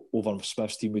hopefully over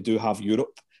Smith's team, we do have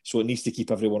Europe, so it needs to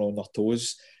keep everyone on their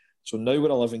toes. So now we're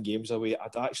 11 games away.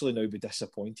 I'd actually now be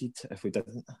disappointed if we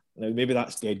didn't. Now, maybe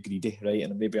that's dead greedy, right?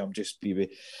 And maybe I'm just maybe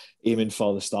aiming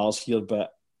for the stars here,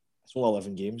 but it's only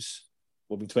 11 games.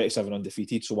 We'll be 27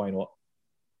 undefeated, so why not?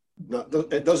 No,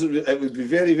 it doesn't. It would be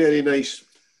very, very nice.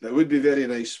 It would be very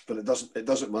nice, but it doesn't. It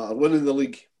doesn't matter. Winning the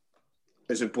league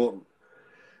is important.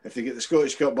 If they get the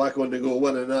Scottish Cup back on the go,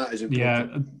 winning that is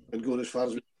important. Yeah. And going as far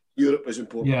as Europe is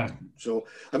important. Yeah. So,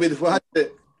 I mean, if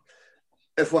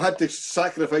we had to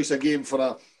sacrifice a game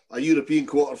for a European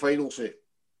quarter-final, say,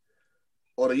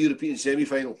 or a European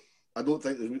semi-final, I don't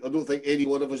think any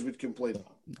one of us would complain.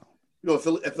 No. You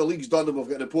know, if the league's done and we've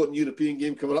got an important European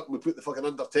game coming up and we put the fucking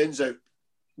under-10s out,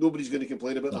 nobody's going to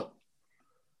complain about that.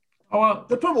 Oh, well,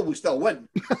 they'll probably still win.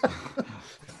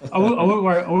 I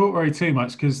won't worry too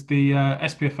much because the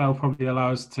SPFL probably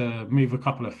allows to move a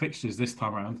couple of fixtures this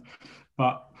time around,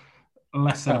 but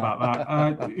less said about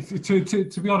that.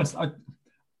 To be honest,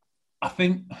 I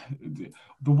think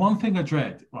the one thing I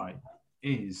dread, right,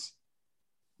 is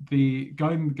the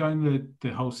going the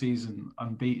whole season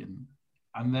unbeaten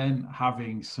and then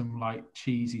having some like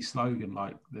cheesy slogan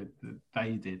like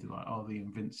they did, like the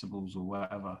Invincibles or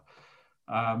whatever.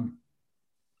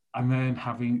 And then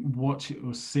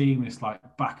seeing this like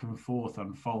back and forth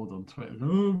unfold on Twitter.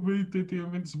 Oh, we did the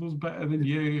Invincibles better than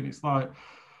you. And it's like,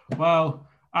 well,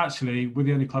 actually, we're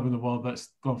the only club in the world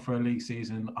that's gone for a league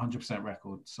season 100%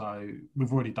 record. So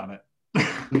we've already done it.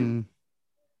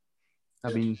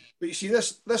 I mean, but you see,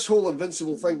 this whole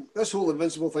invincible thing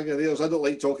of theirs, I don't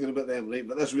like talking about them, right?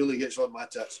 But this really gets on my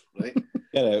tits, right?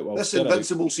 This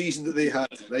invincible season that they had,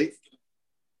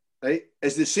 right,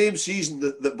 is the same season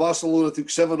that Barcelona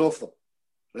took 7 off them,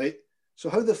 right?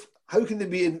 So how can they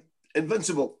be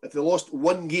invincible if they lost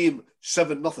one game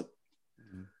 7-0?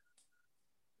 You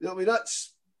know what I mean?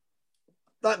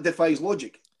 That defies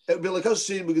logic. It would be like us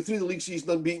saying we go through the league season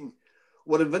unbeaten,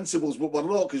 we're invincibles, but we're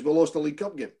not because we lost a League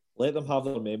Cup game. Let them have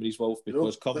their memories, Wolf,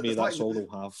 because come May, that's all they'll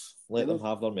have. Let them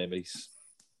have their memories.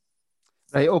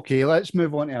 Right, okay, let's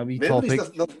move on to a wee topic.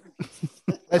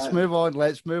 Let's move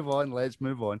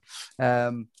on.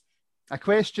 A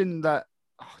question that,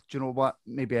 do you know what,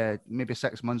 maybe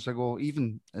 6 months ago,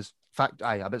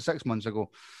 about 6 months ago,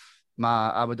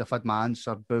 I would have had my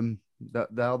answer, boom. The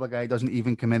other guy doesn't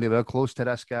even come anywhere close to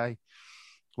this guy.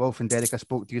 Wolf and Derek, I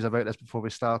spoke to you about this before we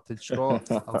started.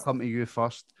 Scott, I'll come to you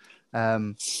first.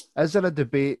 Is there a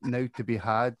debate now to be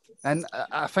had? And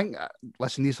I think,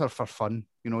 listen, these are for fun.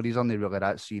 You know, these aren't really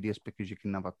that serious because you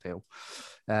can never tell.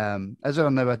 Is there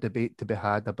now a debate to be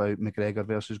had about McGregor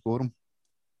versus Goram?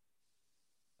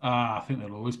 I think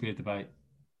there'll always be a debate.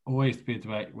 Always be a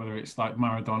debate, whether it's like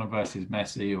Maradona versus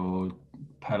Messi or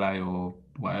Pele or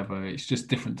whatever. It's just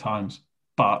different times.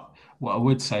 But what I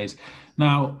would say is,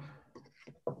 now,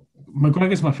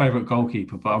 McGregor's my favourite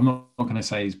goalkeeper, but I'm not going to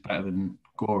say he's better than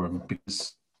Goram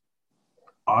because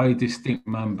I distinctly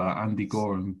remember Andy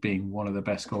Goram being one of the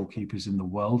best goalkeepers in the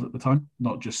world at the time.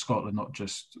 Not just Scotland,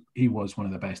 he was one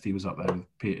of the best. He was up there with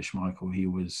Peter Schmeichel. He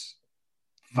was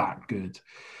that good.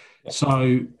 Yeah.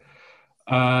 So,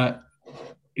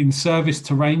 in service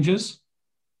to Rangers,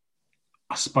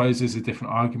 I suppose there's a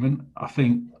different argument. I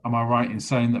think, am I right in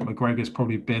saying that McGregor's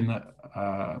probably been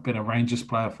a Rangers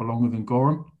player for longer than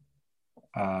Goram?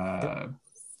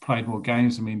 Played more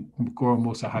games. I mean, Goram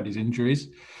also had his injuries.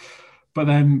 But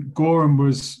then Goram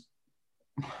was,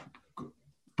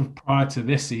 prior to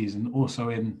this season, also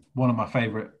in one of my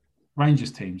favourite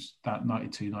Rangers teams, that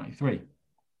 92-93.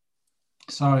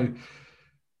 So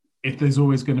if there's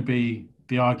always going to be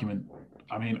the argument,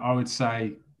 I mean, I would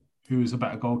say who is a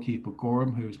better goalkeeper,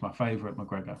 Goram, who is my favourite,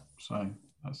 McGregor. So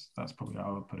that's probably how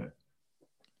I would put it.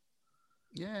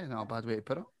 Yeah, not a bad way to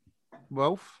put it.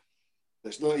 Wolf?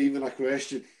 It's not even a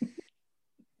question.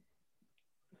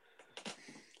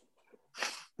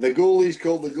 The goalie's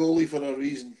called the goalie for a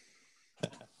reason.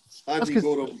 Andy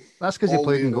Goram. That's because he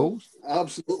played in goals.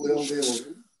 Absolutely all day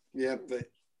long. Yeah, but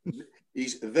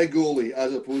he's the goalie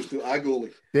as opposed to a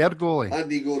goalie. Their goalie.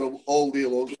 Andy Goram all day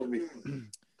long for me.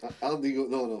 Andy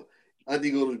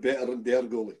Goram's better than their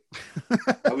goalie.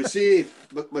 I would say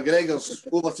McGregor's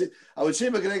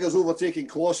overtaking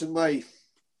Kloss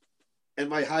in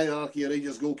my hierarchy of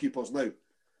Rangers goalkeepers now.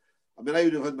 I mean, I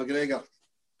would have had McGregor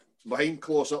behind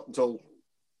Kloss up until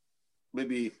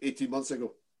maybe 18 months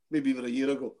ago, maybe even a year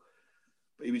ago.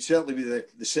 But he would certainly be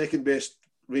the second best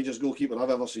Rangers goalkeeper I've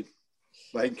ever seen,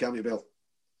 behind Cammy Bell.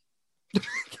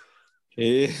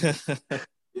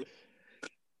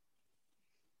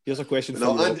 Here's a question for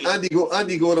you.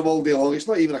 Andy Goram all day long. It's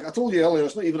not even. I told you earlier,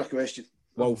 it's not even a question.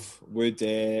 Wolf, would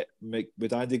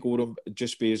Andy Goram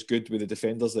just be as good with the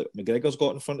defenders that McGregor's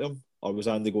got in front of him, or was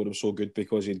Andy Goram so good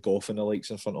because he'd Goff and the likes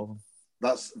in front of him?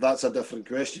 That's a different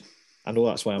question. I know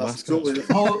that's why I'm asking. Totally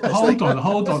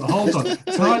hold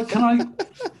on. Can I?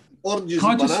 Oranges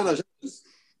and bananas.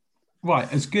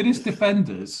 Right, as good as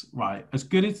defenders, as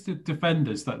good as the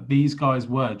defenders that these guys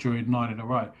were during 9 in a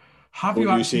row. Have you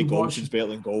actually watched? Gold's better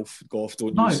than golf?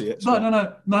 Don't No, you say it?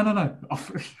 No. Oh,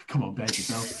 come on, behave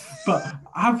yourself. But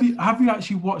have you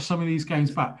actually watched some of these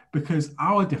games back? Because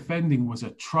our defending was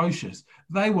atrocious.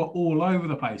 They were all over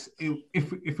the place.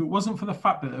 If it wasn't for the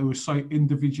fact that they were so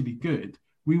individually good,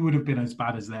 we would have been as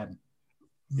bad as them.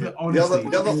 Honestly,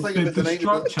 the other thing about the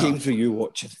structure. Games for you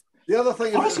watching. The other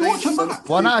thing about the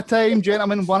one at a time,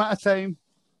 gentlemen. One at a time.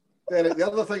 The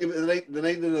other thing about the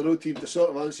 9 in a row team, to sort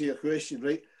of answer your question,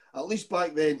 right? At least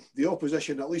back then, the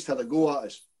opposition at least had a go at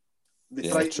us. They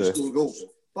tried to score goals.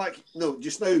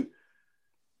 Just now,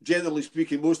 generally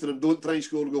speaking, most of them don't try and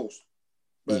score goals.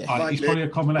 But it's probably a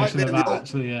combination of that,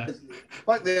 actually. Yeah.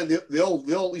 Back then, they all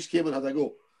at least came and had a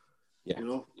go. Yeah. You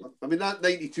know, I mean that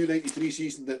 92-93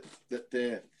 season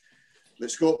that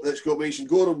Scott mentioned,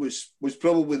 Goram was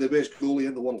probably the best goalie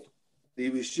in the world.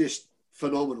 He was just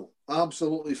phenomenal,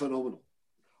 absolutely phenomenal.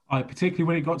 Particularly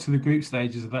when it got to the group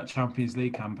stages of that Champions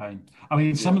League campaign. I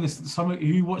mean,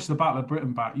 you watched the Battle of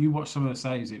Britain back, you watched some of the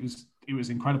saves. It was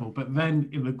incredible. But then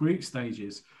in the group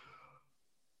stages,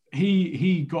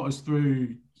 he got us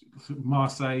through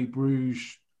Marseille,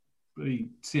 Bruges,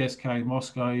 CSK,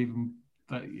 Moscow, even.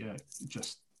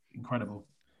 Just incredible,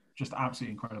 just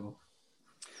absolutely incredible.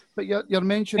 But you're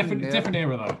mentioning different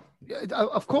era though. Yeah,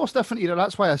 of course, different era.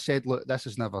 That's why I said, look, this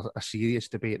is never a serious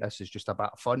debate. This is just a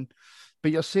bit of fun.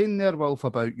 But you're saying there, Wolf,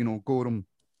 about Goram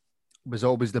was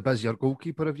always the busier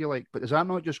goalkeeper, if you like. But does that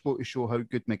not just go to show how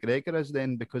good McGregor is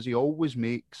then, because he always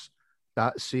makes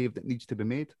that save that needs to be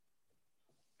made?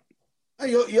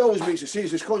 He always makes a save.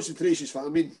 His concentration's fine. I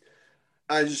mean,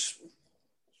 as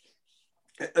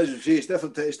you say, it's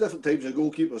different types of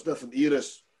goalkeepers, different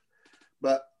eras.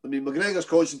 But I mean, McGregor's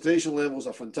concentration levels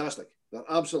are fantastic. They're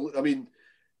absolutely. I mean,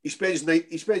 he spends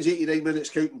 89 minutes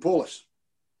counting Polis,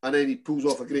 and then he pulls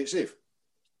off a great save.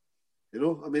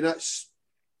 I mean, that's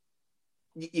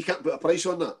you can't put a price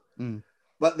on that. Mm.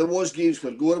 But there was games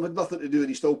where Goram had nothing to do, and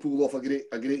he still pulled off a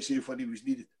great save when he was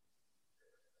needed.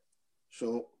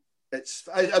 So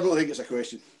I don't think it's a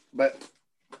question. But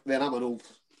then I'm an old.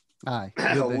 Aye,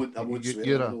 I won't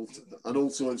swear. An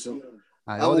old so-and-so.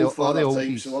 All the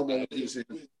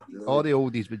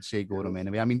oldies would say Goram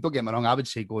anyway. I mean, don't get me wrong, I would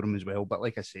say Goram as well. But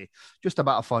like I say, just a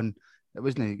bit of fun. It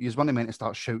wasn't. You weren't meant to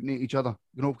start shouting at each other,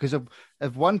 because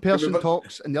if one person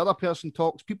talks and the other person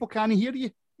talks, people can't hear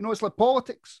you. It's like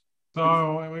politics.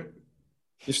 Oh, wait.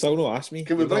 You still not ask me.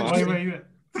 Can we bring wait.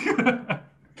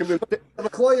 Can we put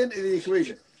McCloy into the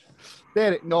equation?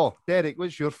 Derek,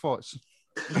 what's your thoughts?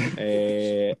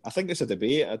 I think it's a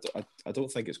debate. I don't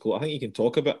think it's close. I think you can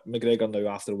talk about McGregor now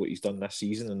after what he's done this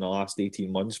season in the last 18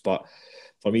 months, but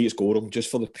for me it's Goram, just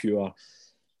for the pure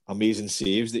amazing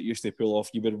saves that used to pull off.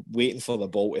 You were waiting for the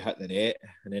ball to hit the net,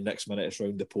 and then next minute it's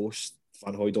round the post.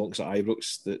 Van Hooydonk's at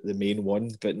Ibrox, the main one,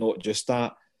 but not just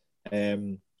that.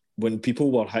 When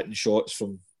people were hitting shots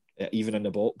from even in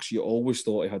the box, you always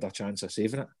thought he had a chance of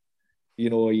saving it. He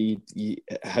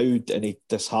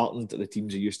disheartened the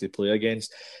teams he used to play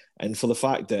against, and for the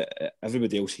fact that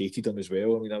everybody else hated him as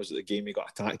well. I mean, I was at the game he got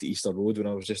attacked at Easter Road when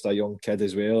I was just a young kid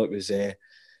as well. It was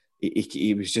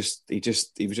he was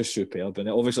just superb, and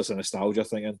obviously it's a nostalgia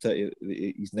thing, isn't it?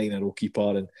 He's 9 in a row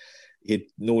keeper, and he had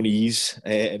no knees,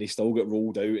 and he still got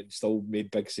rolled out and still made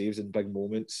big saves in big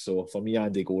moments. So for me,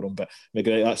 Andy Goram, but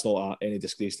McGregor, that's not any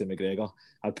disgrace to McGregor.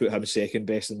 I'd put him second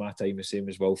best in my time, the same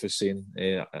as Wolf is saying,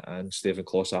 and Stephen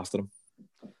Kloss after him.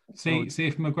 See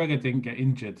if McGregor didn't get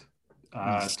injured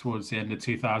towards the end of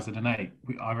 2008,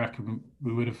 I reckon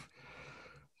we would have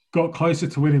got closer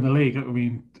to winning the league. I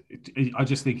mean, I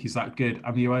just think he's that good.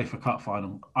 I mean, UEFA Cup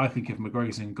final, I think if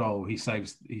McGregor's in goal, he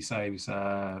saves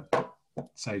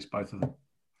both of them.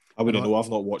 I wouldn't know. I've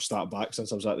not watched that back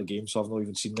since I was at the game, so I've not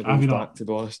even seen the goals back, to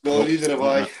be honest. No, neither have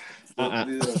I.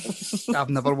 I've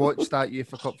never watched that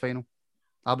UEFA Cup final.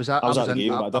 I was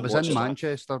in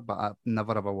Manchester, but I've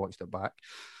never ever watched it back.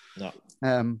 No.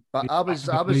 But I was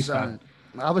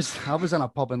in a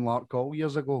pub in Larkhall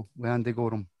years ago with Andy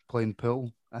Goram playing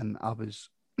pool, and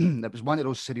it was one of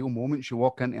those surreal moments. You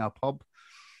walk into a pub,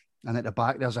 and at the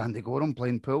back there's Andy Goram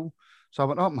playing pool. So I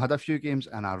went up and had a few games,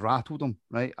 and I rattled him,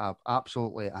 right? I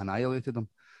absolutely annihilated him.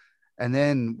 And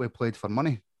then we played for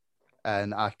money,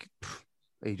 and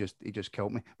he just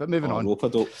killed me. But moving on.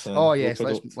 Rope-a-dope, oh yes,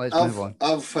 let's move on.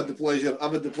 I've had the pleasure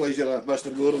of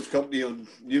Mr. Goram's company on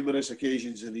numerous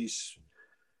occasions, and he's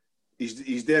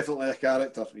definitely a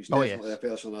character. He's definitely a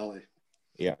personality.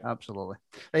 Yeah, absolutely.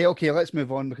 Right, okay, let's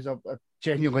move on because I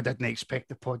genuinely didn't expect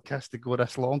the podcast to go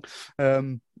this long.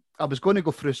 I was going to go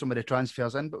through some of the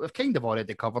transfers in, but we've kind of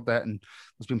already covered that, and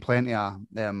there's been plenty of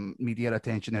media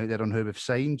attention out there on who we've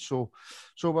signed. So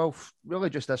well, really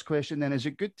just this question then, is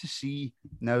it good to see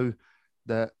now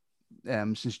that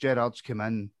since Gerrard's come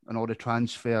in and all the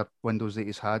transfer windows that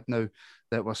he's had now,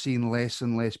 that we're seeing less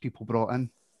and less people brought in?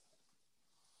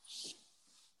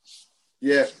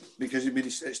 Yeah, because I mean,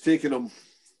 it's taken him.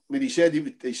 I mean, he said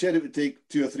it would take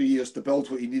 2 or 3 years to build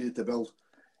what he needed to build.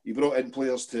 He brought in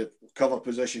players to cover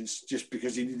positions just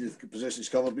because he needed the positions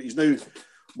covered, but he's now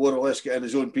more or less getting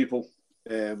his own people.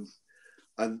 And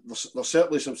there's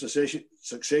certainly some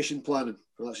succession planning.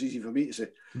 Well, that's easy for me to say.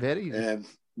 Very easy.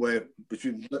 Where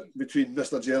between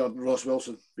Mr. Gerrard and Ross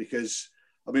Wilson, because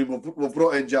I mean we've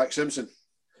brought in Jack Simpson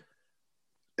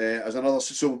as another.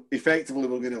 So effectively,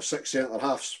 we're going to have 6 centre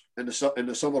halves in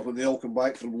the summer when they all come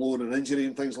back from loan and injury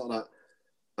and things like that.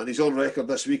 And he's on record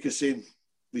this week as saying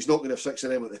he's not going to have 6 of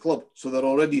them at the club. So they're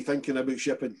already thinking about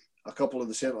shipping a couple of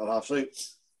the centre halves out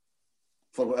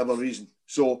for whatever reason.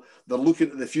 So they're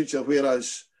looking to the future.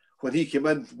 Whereas when he came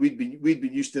in, we'd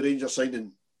been used to Rangers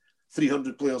signing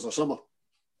 300 players a summer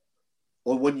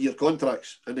on 1 year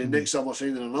contracts, and then next summer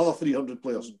signing another 300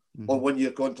 players on 1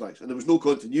 year contracts, and there was no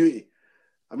continuity.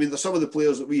 I mean, there's some of the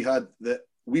players that we had that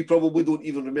we probably don't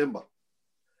even remember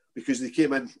because they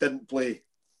came in, didn't play,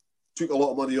 took a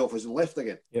lot of money off us and left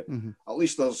again. Yep. At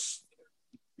least there's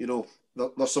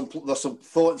some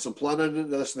thought and some planning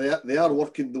into this. They are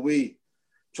working the way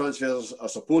transfers are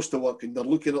supposed to work, and they're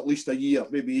looking at least a year,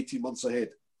 maybe 18 months ahead.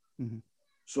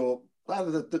 So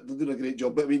they're doing a great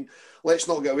job. But I mean, let's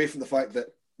not get away from the fact that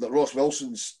Ross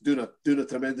Wilson's doing a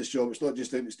tremendous job. It's not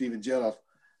just down to Steven Gerrard,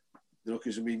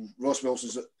 because I mean, Ross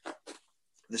Wilson's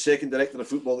the second director of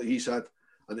football that he's had,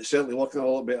 and it's certainly working a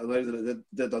lot better now than it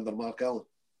did under Mark Allen.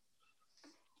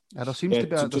 There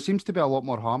seems to be a lot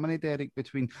more harmony, Derek,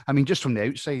 between, I mean, just from the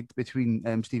outside, between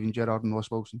Steven Gerrard and Ross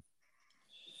Wilson.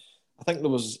 I think there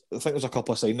was a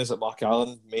couple of signings that Mark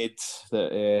Allen made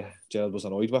that Gerrard was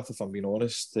annoyed with, if I'm being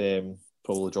honest.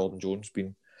 Probably Jordan Jones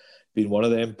being one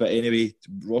of them. But anyway,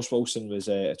 Ross Wilson was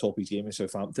atop his game in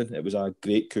Southampton. It was a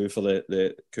great coup for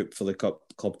the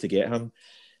club to get him.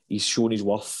 He's shown his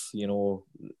worth.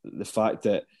 The fact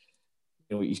that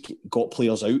he's got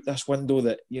players out this window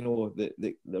that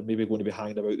that they're maybe going to be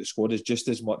hanging about the squad is just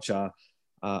as much a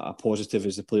positive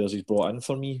as the players he's brought in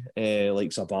for me,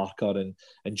 like Barker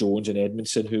and Jones and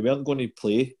Edmondson, who weren't going to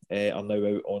play, are now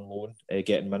out on loan,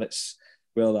 getting minutes.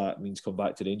 Well, that means come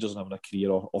back to Rangers and having a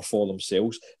career or for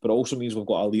themselves, but it also means we've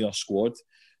got a leaner squad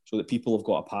so that people have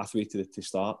got a pathway to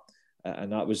start.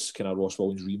 And that was kind of Ross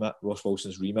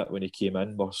Wilson's remit when he came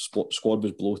in. Our squad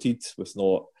was bloated with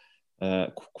not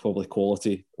probably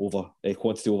quantity over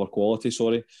quality,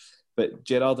 sorry. But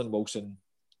Gerrard and Wilson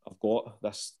have got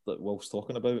this that Will's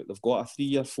talking about. They've got a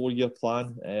 3-year, 4-year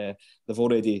plan. They've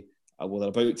already, they're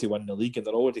about to win the league, and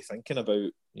they're already thinking about,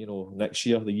 next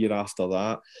year, the year after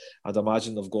that. I'd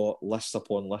imagine they've got list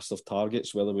upon list of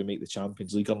targets, whether we make the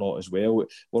Champions League or not as well.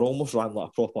 We're almost run like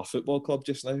a proper football club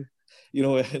just now.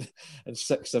 And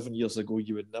 6-7 years ago,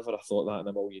 you would never have thought that in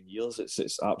a million years.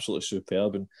 It's absolutely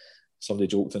superb. And somebody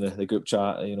joked in the group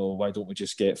chat, why don't we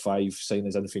just get 5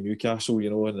 signings in for Newcastle,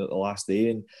 in the last day?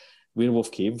 And where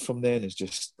we've came from then is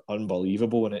just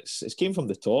unbelievable, and it's came from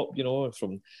the top,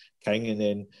 from King and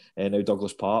then now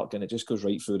Douglas Park, and it just goes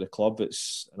right through the club.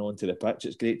 It's and onto the pitch.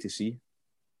 It's great to see.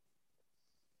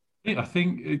 I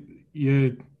think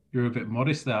you're a bit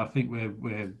modest there. I think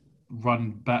we're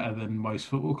run better than most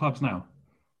football clubs now.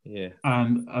 Yeah,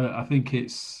 and I think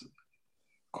it's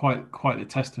quite a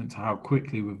testament to how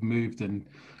quickly we've moved and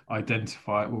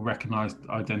identified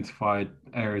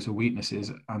areas of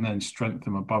weaknesses and then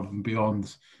strengthen them above and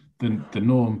beyond the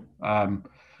norm.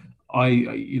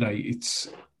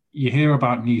 You hear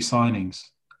about new signings,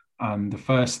 and the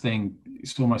first thing,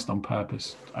 it's almost on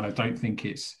purpose, and I don't think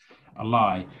it's a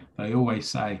lie. They always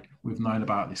say, we've known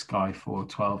about this guy for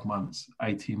 12 months,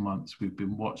 18 months, we've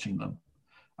been watching them.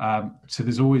 So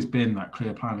there's always been that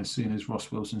clear plan. As soon as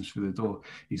Ross Wilson's through the door,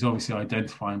 he's obviously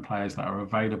identifying players that are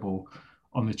available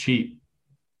on the cheap,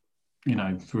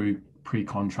 through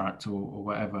pre-contract or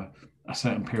whatever, a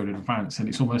certain period in advance. And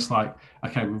it's almost like,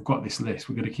 okay, we've got this list.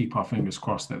 We're going to keep our fingers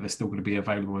crossed that they're still going to be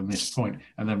available in this point,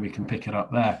 and then we can pick it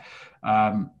up there.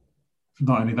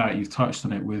 Not only that, you've touched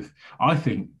on it with, I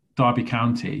think Derby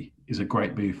County is a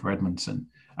great move for Edmondson.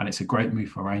 And it's a great move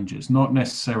for Rangers, not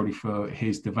necessarily for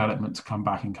his development to come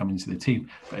back and come into the team,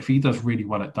 but if he does really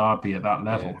well at Derby at that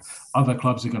level, other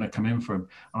clubs are going to come in for him.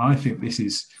 And I think this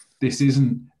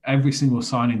isn't every single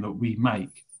signing that we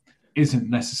make isn't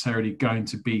necessarily going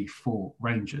to be for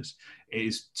Rangers. It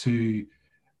is to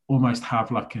almost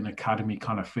have like an academy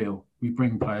kind of feel. We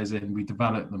bring players in, we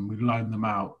develop them, we loan them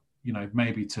out,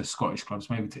 maybe to Scottish clubs,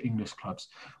 maybe to English clubs.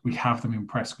 We have them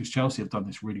impressed because Chelsea have done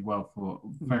this really well for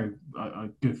a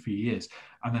good few years,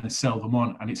 and then sell them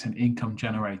on, and it's an income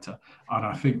generator. And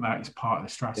I think that is part of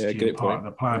the strategy and part of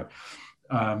the plan.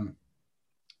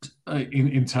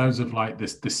 In terms of like the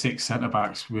 6 centre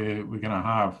backs we're going to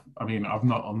have, I mean, I'm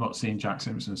not seeing Jack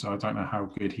Simpson, so I don't know how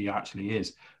good he actually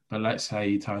is. But let's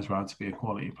say he turns around to be a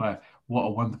quality player. What a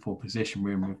wonderful position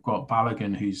we're in. We've got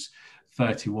Balogun, who's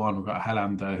 31. We've got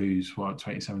Helander, who's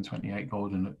 27, 28,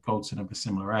 Goldson of a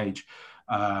similar age.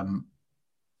 And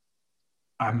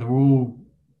they're all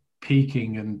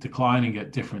peaking and declining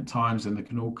at different times, and they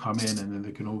can all come in and then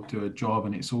they can all do a job,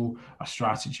 and it's all a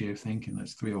strategy of thinking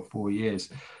that's 3 or 4 years.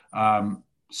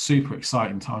 Super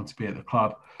exciting time to be at the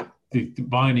club.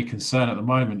 My only concern at the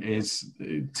moment is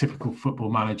typical football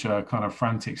manager kind of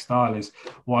frantic style is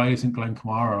why isn't Glenn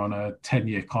Kamara on a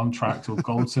 10-year contract or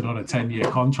Goldson on a 10-year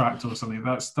contract or something?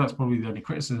 That's probably the only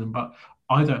criticism, but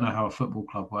I don't know how a football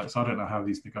club works. I don't know how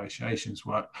these negotiations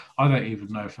work. I don't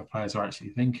even know if the players are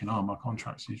actually thinking, my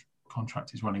contract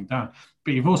is running down.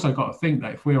 But you've also got to think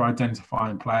that if we're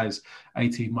identifying players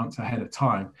 18 months ahead of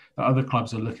time, that other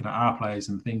clubs are looking at our players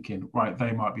and thinking, right,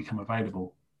 they might become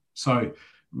available. So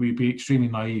we'd be extremely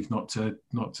naive not to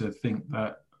think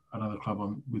that another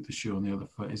club with the shoe on the other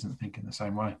foot isn't thinking the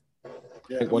same way.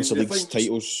 Yeah, once the league's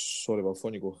titles, sorry, Will,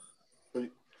 on you go.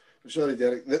 Sorry,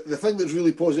 Derek. The thing that's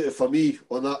really positive for me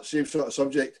on that same sort of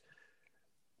subject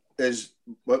is,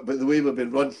 but the way we've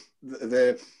been run,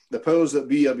 the powers that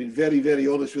be have been very, very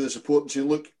honest with the support and saying,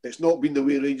 look, it's not been the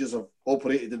way Rangers have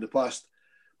operated in the past,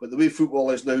 but the way football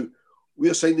is now,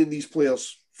 we're signing these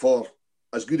players for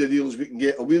as good a deal as we can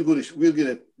get, and we're going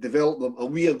to develop them,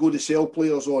 and we are going to sell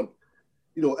players on.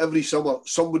 Every summer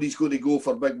somebody's going to go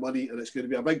for big money, and it's going to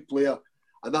be a big player,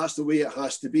 and that's the way it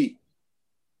has to be.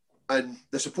 And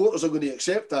the supporters are going to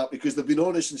accept that because they've been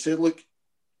honest and said, look,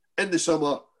 in the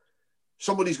summer,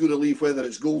 somebody's going to leave, whether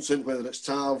it's Goldson, whether it's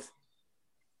Tav,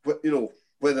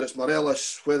 whether it's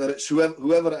Morelos, whether it's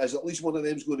whoever it is, at least one of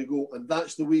them's going to go. And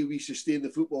that's the way we sustain the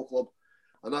football club.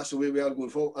 And that's the way we are going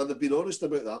forward. And they've been honest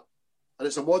about that. And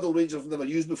it's a model Rangers have never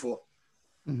used before.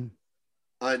 Mm-hmm.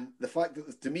 And the fact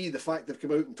they've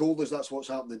come out and told us that's what's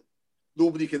happening,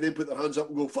 nobody can then put their hands up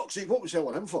and go, fuck's sake, what are we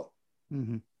selling him for?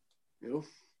 Mm-hmm.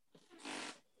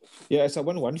 Yeah, it's a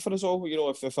win-win for us all.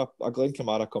 If a Glenn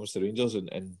Kamara comes to Rangers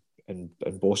and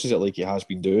bosses it like he has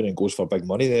been doing and goes for big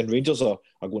money, then Rangers are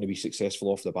going to be successful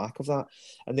off the back of that.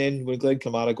 And then when Glenn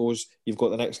Kamara goes, you've got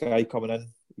the next guy coming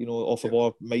in, off the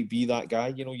ball, might be that guy,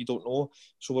 you don't know.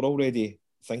 So we're already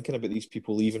thinking about these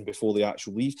people leaving before they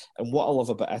actually leave. And what I love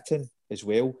about Itten as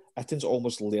well, Itten's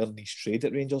almost learned his trade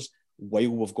at Rangers while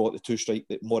we've got the two strike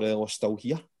that Morelos still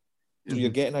here. So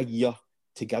you're getting a year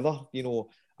together,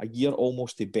 a year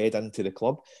almost to bed into the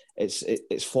club.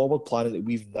 It's forward planning that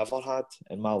we've never had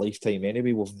in my lifetime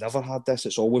anyway. We've never had this.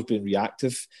 It's always been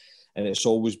reactive, and it's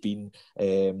always been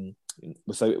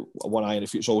without one eye in the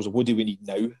future. It's always, what do we need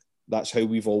now? That's how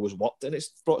we've always worked, and it's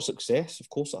brought success. Of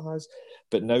course it has.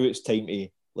 But now it's time to,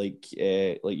 like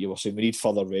you were saying, we need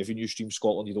further revenue streams.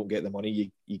 Scotland, you don't get the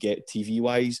money you get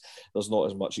TV-wise. There's not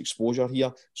as much exposure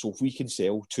here. So if we can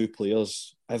sell 2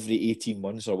 players every 18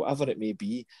 months or whatever it may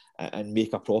be and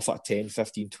make a profit of 10,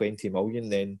 15, 20 million,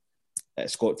 then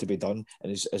it's got to be done.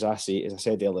 And as I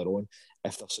said earlier on,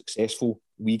 if they're successful,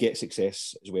 we get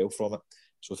success as well from it.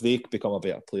 So if they become a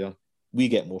better player, we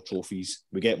get more trophies,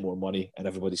 we get more money, and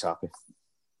everybody's happy.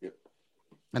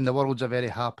 And the world's a very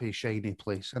happy, shiny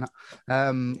place, isn't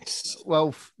it?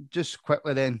 Well, just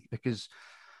quickly then, because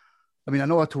I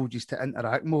know I told you to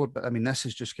interact more, but this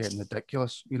is just getting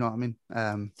ridiculous. You know what I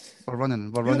mean? We're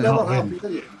running. You're never happy, are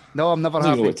you? No, I'm never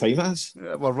happy. You know what time it is?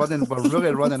 We're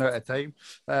really running out of time.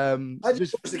 I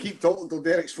just want to keep talking until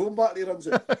Derek's phone battery runs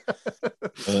out.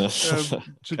 So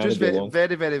just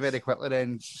very, very, very quickly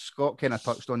then, Scott kind of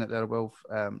touched on it there, Wilf.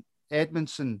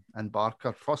 Edmondson and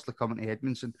Barker, firstly coming to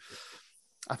Edmondson.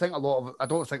 I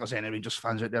don't think there's any Rangers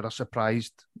fans out there are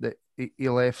surprised that he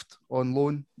left on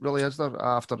loan, really, is there,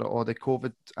 after all the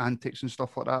COVID antics and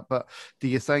stuff like that. But do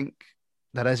you think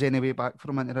there is any way back for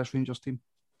him into this Rangers team?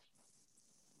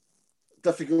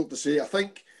 Difficult to say. I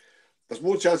think there's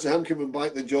more chance of him coming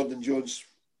back than Jordan Jones,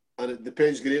 and it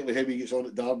depends greatly how he gets on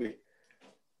at Derby.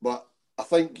 But I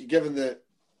think given the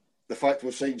the fact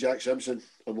we've signed Jack Simpson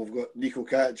and we've got Nico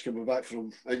Katic coming back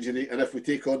from injury, and if we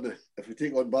take on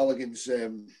Balogun's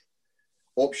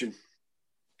option,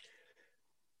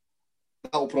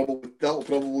 that'll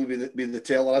probably be the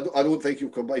teller. I don't think he'll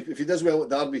come back. If he does well at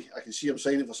Derby, I can see him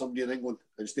signing for somebody in England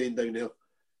and staying down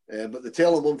there. But the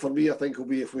teller one for me, I think, will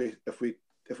be if we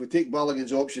take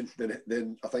Balogun's option,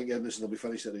 then I think Edmondson will be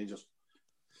finished at Rangers.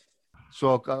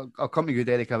 So I'll come to you,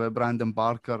 Derek, about Brandon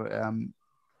Barker.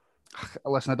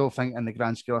 Listen, I don't think in the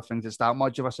grand scale of things it's that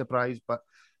much of a surprise, but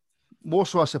more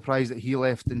so a surprise that he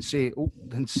left than say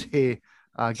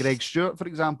Greg Stewart, for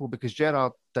example, because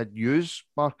Gerrard did use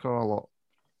Barker a lot.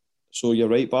 So you're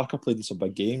right, Barker played in some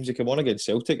big games. He came on against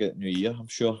Celtic at New Year, I'm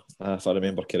sure, if I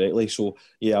remember correctly. So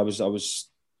yeah, I was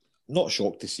not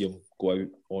shocked to see him go out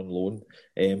on loan,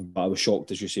 but I was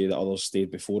shocked, as you say, that others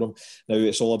stayed before him. Now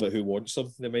it's all about who wants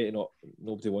them.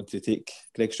 Nobody wanted to take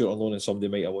Greg Stewart on loan, and somebody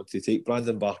might have wanted to take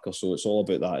Brandon Barker. So it's all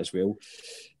about that as well.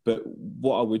 But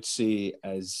what I would say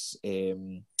is, it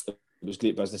was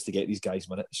great business to get these guys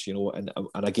minutes, and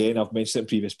again, I've mentioned it in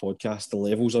previous podcasts, the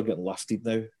levels are getting lifted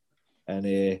now,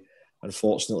 and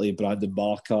unfortunately, Brandon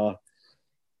Barker,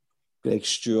 Greg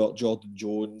Stewart, Jordan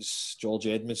Jones, George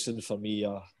Edmondson, for me,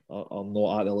 are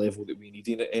not at the level that we need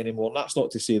anymore. And that's not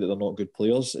to say that they're not good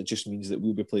players. It just means that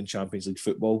we'll be playing Champions League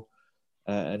football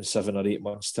in 7 or 8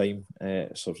 months' time.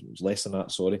 So less than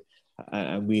that, sorry.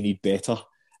 And we need better.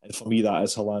 And for me, that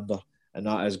is Hollander, and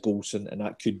that is Golson, and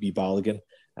that could be Balogun.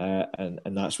 And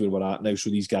that's where we're at now. So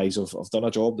these guys have done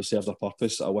a job. They served their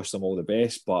purpose. I wish them all the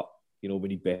best, but we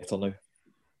need better now.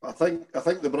 I think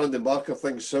the Brandon Barker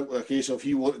thing's simply a case of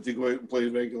he wanted to go out and play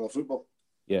regular football.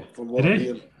 Yeah. From what I'm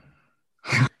hearing.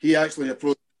 He actually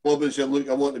approached the club and said, "Look,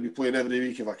 I want to be playing every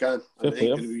week if I can." And it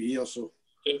ain't going to be here, so.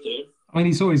 I mean,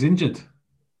 he's always injured.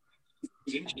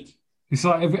 It's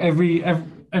like every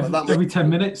 10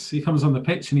 minutes he comes on the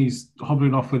pitch and he's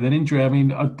hobbling off with an injury. I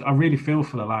mean, I really feel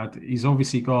for the lad. He's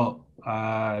obviously got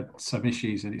some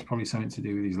issues, and it's probably something to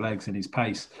do with his legs and his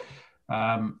pace.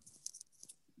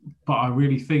 But I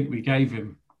really think we gave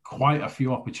him quite a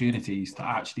few opportunities to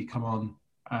actually come on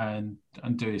and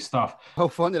do his stuff. Well,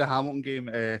 fun to the Hamilton game.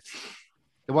 The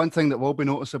one thing that will be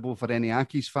noticeable for any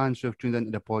Accies fans who have tuned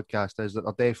into the podcast is that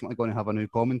they're definitely going to have a new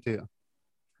commentator.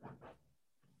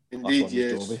 Indeed,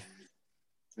 yes.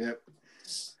 Yep.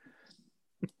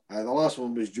 The last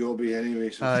one was Joby anyway.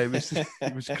 So.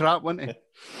 It was crap, wasn't it?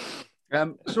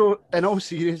 So, in all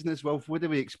seriousness, Wilf, what do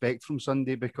we expect from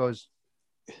Sunday? Because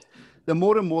the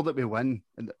more and more that we win,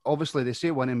 and obviously they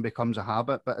say winning becomes a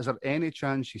habit, but is there any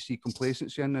chance you see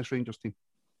complacency in this Rangers team?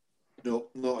 No,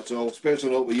 not at all,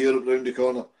 especially not with Europe round the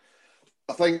corner.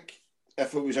 I think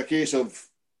if it was a case of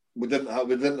we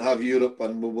didn't have Europe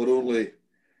and we were only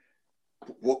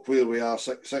where we are,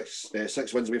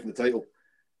 six wins away from the title,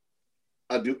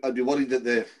 I'd be worried that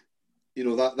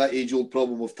that age-old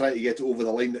problem of trying to get it over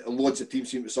the line that loads of teams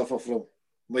seem to suffer from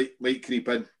might creep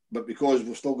in. But because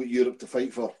we've still got Europe to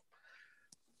fight for,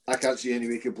 I can't see any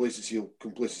way complacency will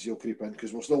creep in,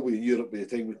 because we'll still be in Europe by the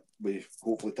time we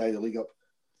hopefully tie the league up.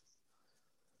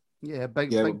 Yeah,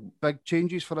 big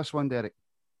changes for this one, Derek,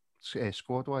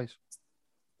 squad-wise.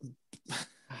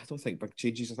 I don't think big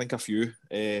changes. I think a few.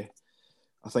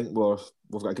 I think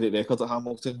we've got a great record at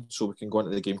Hamilton, so we can go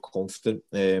into the game confident.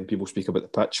 People speak about the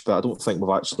pitch, but I don't think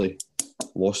we've actually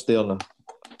lost there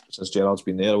since Gerrard's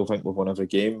been there. I think we've won every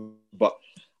game, but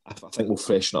I think we'll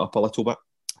freshen it up a little bit.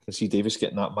 I can see Davis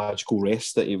getting that magical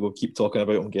rest that he will keep talking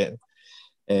about him getting.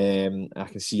 I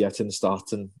can see Itten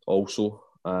starting also.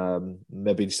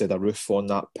 Maybe instead of Roof on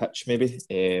that pitch, maybe.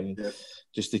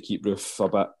 Just to keep Roof a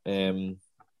bit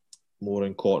more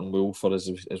in cotton wool for, as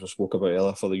we spoke about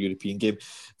earlier, for the European game.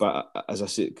 But as I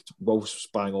said, Wolf's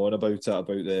bang on about it,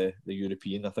 about the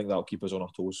European. I think that'll keep us on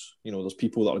our toes. There's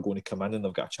people that are going to come in and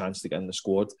they've got a chance to get in the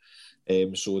squad.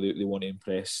 So they want to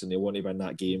impress and they want to win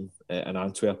that game in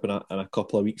Antwerp in a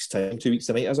couple of weeks' time. 2 weeks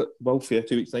tonight, is it, Wolf? Yeah,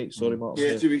 2 weeks tonight. Sorry, Martin.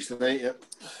 Yeah, 2 weeks tonight, yeah.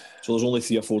 So there's only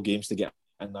 3 or 4 games to get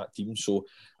in that team. So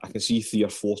I can see 3 or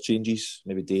 4 changes.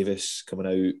 Maybe Davis coming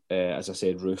out, as I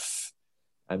said, Roof,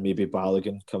 and maybe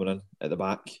Balogun coming in at the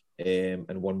back,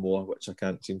 and one more, which I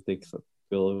can't seem to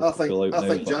fill out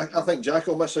now. I think Jack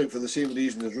will miss out for the same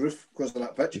reason as Roof, because of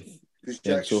that pitch. Because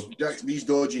Jack's knee's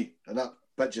dodgy, and that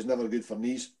pitch is never good for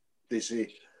knees, they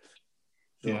say.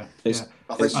 So,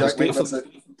 I think Jack might miss it.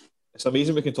 It's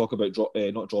amazing we can talk about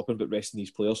not dropping, but resting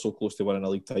these players so close to winning a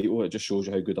league title. It just shows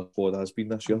you how good our squad has been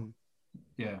this year.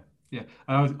 Yeah.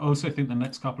 I also think the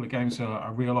next couple of games are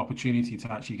a real opportunity to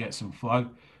actually get some flow.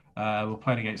 We're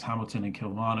playing against Hamilton and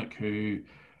Kilmarnock, who,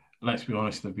 let's be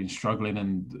honest, they've been struggling,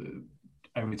 and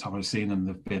every time I've seen them,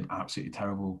 they've been absolutely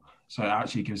terrible. So it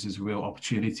actually gives us a real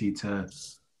opportunity to,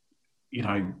 you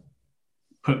know,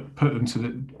 put them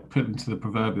to the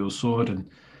proverbial sword and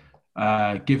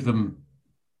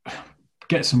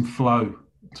get some flow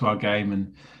to our game.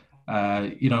 And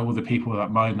all the people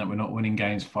that moan that we're not winning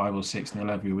games 5 or 6-0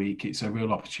 every week, it's a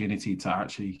real opportunity to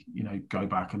actually, go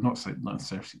back and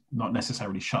not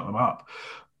necessarily shut them up,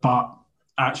 but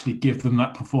actually give them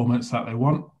that performance that they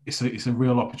want. It's a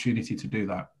real opportunity to do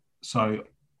that. So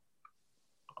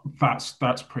that's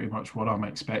pretty much what I'm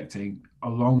expecting,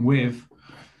 along with,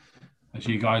 as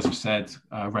you guys have said,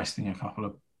 resting a couple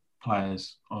of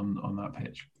players on that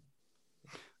pitch.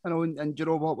 I know, and you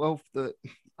know what, Wilf,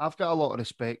 I've got a lot of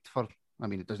respect for, I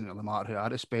mean, it doesn't really matter who I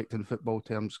respect in football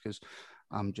terms because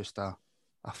I'm just a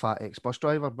fat ex-bus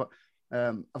driver, but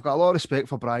I've got a lot of respect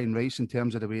for Brian Rice in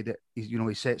terms of the way that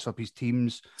he sets up his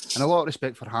teams, and a lot of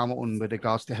respect for Hamilton with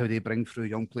regards to how they bring through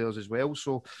young players as well.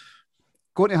 So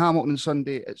going to Hamilton on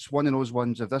Sunday, it's one of those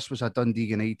ones, if this was a Dundee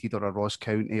United or a Ross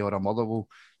County or a Motherwell,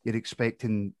 you're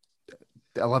expecting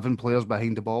 11 players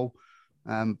behind the ball.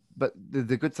 But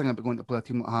the good thing about going to play a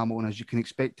team like Hamilton is you can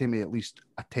expect him to at least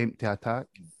attempt to attack.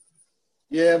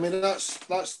 Yeah, I mean, that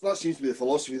seems to be the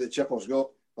philosophy that Chipper's got.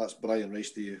 That's Brian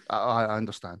Rice to you. I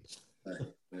understand.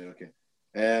 Okay.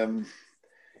 I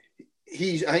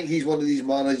think he's one of these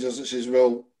managers that says,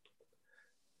 well,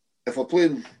 if we're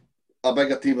playing a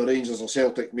bigger team of Rangers or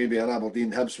Celtic, maybe an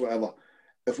Aberdeen, Hibs, whatever,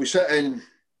 if we sit in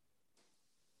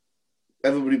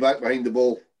everybody back behind the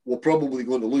ball, we're probably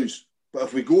going to lose. But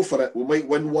if we go for it, we might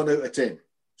win 1 out of 10.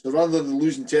 So rather than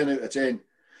losing 10 out of 10,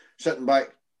 sitting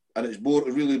back and it's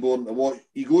really boring to watch,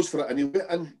 he goes for it and he'll get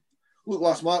in. Look,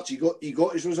 last March he got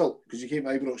his result because he came to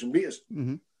Ibrox and beat us.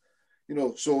 Mm-hmm.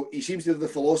 So he seems to have the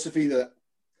philosophy that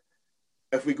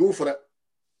if we go for it,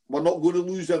 we're not going to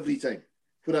lose every time.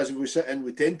 Whereas if we sit in,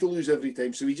 we tend to lose every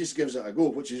time. So he just gives it a go,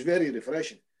 which is very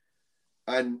refreshing.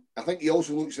 And I think he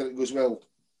also looks at it and goes, well,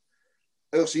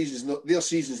 their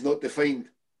season's not defined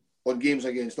on games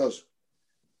against us.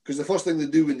 Because the first thing they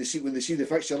do when they see the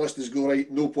fixture list is go,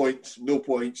 right, no points. They'll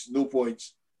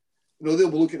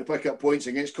be looking to pick up points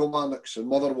against Kilmarnocks and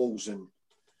Motherwells and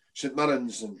St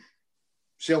Mirren's and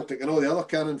Celtic and all the other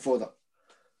cannon fodder.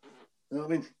 You know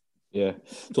what I mean? Yeah,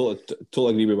 totally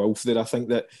agree with Wilf there. I think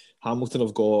that Hamilton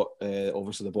have got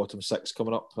obviously the bottom 6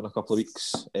 coming up in a couple of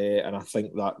weeks, and I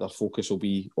think that their focus will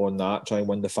be on that, try and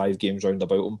win the 5 games round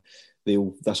about them.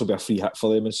 This will be a free hit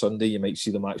for them on Sunday. You might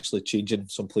see them actually changing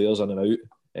some players in and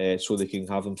out, so they can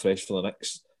have them fresh for the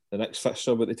next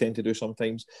fixture. But they tend to do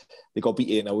sometimes. They got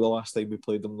beat 8-0 the last time we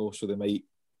played them though, so they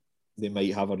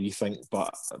might have a rethink.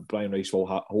 But Brian Rice will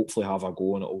hopefully have a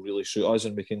go, and it will really suit us,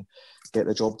 and we can get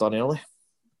the job done early.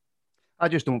 I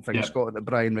just don't think, Scott, that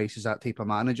Brian Rice is that type of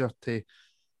manager.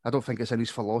 I don't think it's in his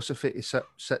philosophy to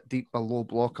sit deep below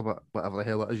block or whatever the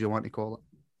hell it is you want to call it.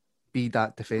 Be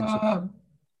that defensive.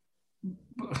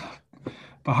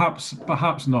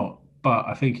 Perhaps not. But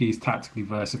I think he's tactically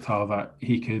versatile that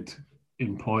he could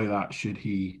employ that should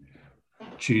he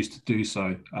choose to do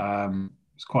so.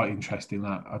 It's quite interesting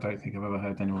that I don't think I've ever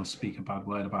heard anyone speak a bad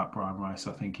word about Brian Rice.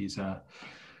 I think he's a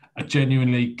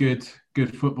genuinely good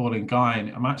footballing guy, and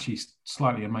I'm actually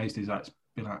slightly amazed he's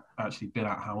been at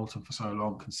Hamilton for so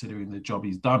long, considering the job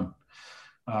he's done.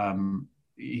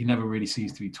 He never really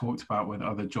seems to be talked about when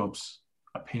other jobs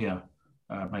appear.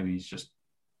 Maybe he's just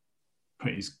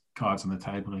put his cards on the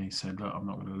table and he said, look, I'm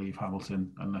not going to leave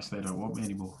Hamilton unless they don't want me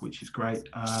anymore, which is great.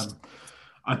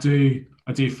 I do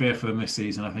fear for them this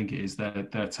season. I think it is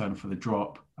their turn for the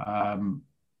drop.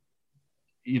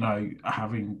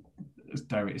 Having, as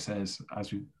Derek says,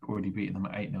 as we've already beaten them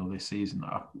at 8-0 this season,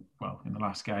 in the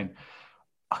last game,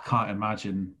 I can't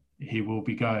imagine he will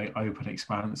be going open,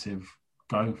 expansive,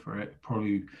 going for it.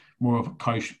 Probably more of a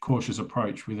cautious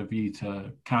approach with a view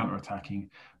to counter-attacking,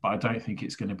 but I don't think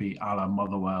it's going to be a la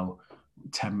Motherwell,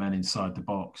 10 men inside the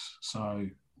box. So,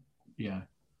 yeah,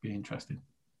 be interesting.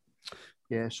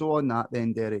 Yeah, so on that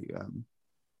then, Derek,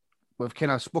 we've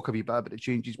kind of spoke a wee bit about the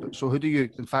changes, but so who do you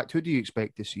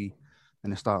expect to see in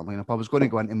the starting lineup? I was going to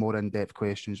go into more in-depth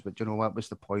questions, but you know what was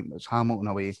the point? It's Hamilton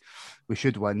away. We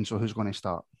should win, so who's going to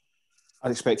start? I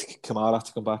expect Kamara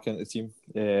to come back into the team.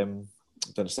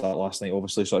 Didn't start last night,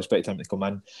 obviously, so I expect him to come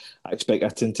in. I expect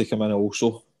Itten to come in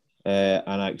also,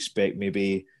 and I expect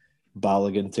maybe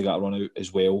Balogun to get a run out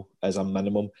as well as a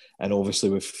minimum. And obviously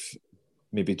with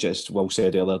maybe just Will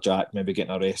said earlier, Jack maybe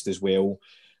getting a rest as well.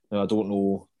 And I don't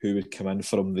know who would come in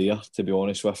for him there, to be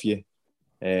honest with you.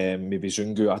 Maybe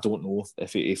Zungu. I don't know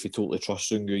if he totally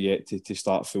trusts Zungu yet to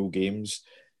start full games.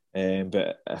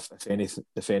 But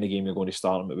if any game you're going to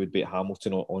start him, it would be at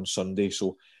Hamilton on Sunday.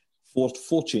 So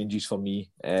Four changes for me,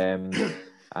 and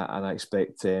I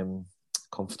expect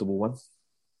comfortable win.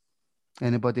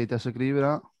 Anybody disagree with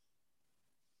that?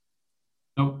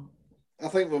 No. I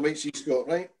think we might see Scott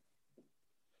Wright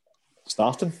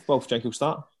starting. Well, Jenk will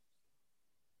start.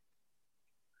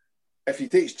 If he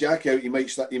takes Jack out, he might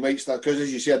start because,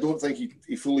 as you say, I don't think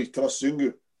he fully trusts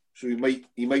Zungu, so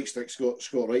he might stick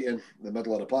Scott Wright in the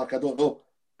middle of the park. I don't know.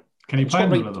 Can he play in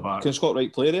the middle of the park? Can Scott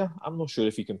Wright play there? I'm not sure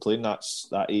if he can play in that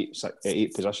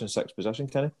eight position, six position.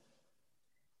 Can he? I'm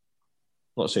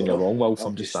not saying you're wrong, Wilf.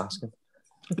 I'm just asking.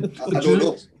 I don't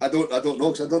know. I don't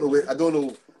know because I don't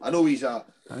know. I know he's a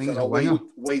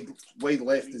wide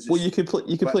left. Well, you could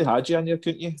play Hadji in there,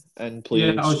 couldn't you? And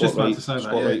play I was just about to say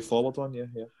Scott Wright forward one, yeah.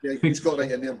 Yeah, you can Scott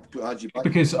Wright in there and put Hadji back.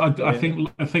 Because I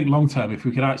think long term, if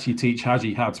we could actually teach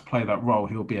Hadji how to play that role,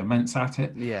 he'll be immense at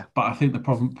it. Yeah. But I think the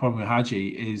problem with Hadji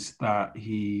is that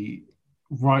he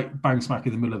bang smack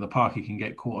in the middle of the park, he can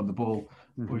get caught on the ball.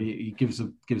 Or he gives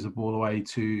the ball away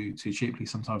too cheaply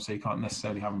sometimes, so you can't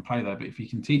necessarily have him play there. But if you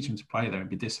can teach him to play there and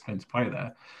be disciplined to play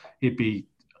there, he'd be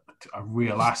a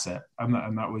real asset, and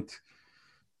that would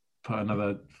put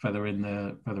another feather in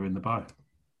the bow.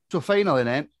 So finally,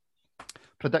 then,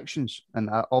 predictions, and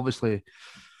obviously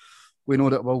we know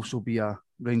that will also be a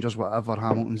Rangers whatever,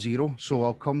 Hamilton 0. So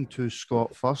I'll come to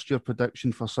Scott first. Your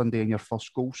prediction for Sunday and your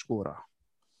first goal scorer.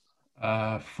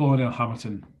 4-0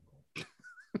 Hamilton.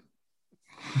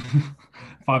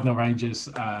 5-0 Rangers.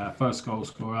 First goal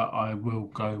scorer, I will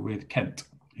go with Kent.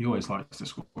 He always likes to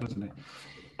score, doesn't he?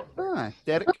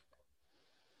 Derek?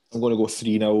 I'm going to go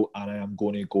 3-0 and I am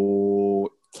going to go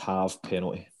Tav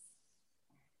penalty.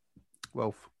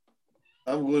 Wolf?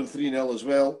 I'm going 3-0 as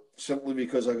well, simply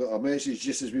because I got a message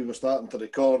just as we were starting to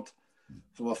record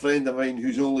from a friend of mine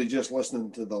who's only just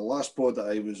listening to the last pod that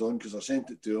I was on because I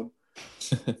sent it to him.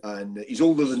 And he's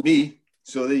older than me,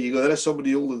 so there you go. There is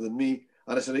somebody older than me.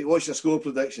 And I said, right, what's your score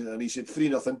prediction? And he said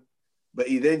 3-0. But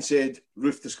he then said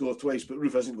Roof to score twice, but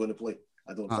Roof isn't going to play,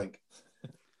 I don't think.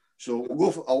 So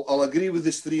we'll go I'll agree with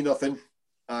this 3-0,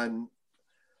 and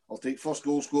I'll take first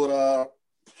goal scorer,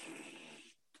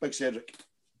 Big Cedric.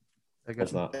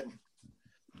 There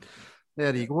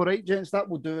you go. Right, gents, that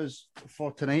will do us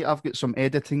for tonight. I've got some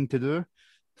editing to do.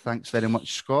 Thanks very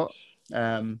much, Scott.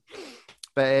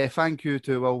 But thank you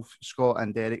to Wolf, Scott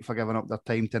and Derek for giving up their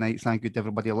time tonight. Thank you to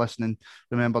everybody listening.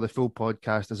 Remember, the full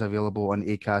podcast is available on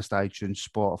Acast, iTunes,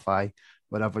 Spotify,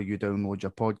 wherever you download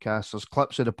your podcasts. There's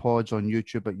clips of the pods on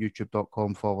YouTube at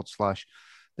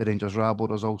youtube.com/The Rangers Rabble.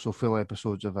 There's also full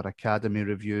episodes of our Academy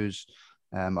reviews,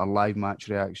 our live match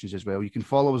reactions as well. You can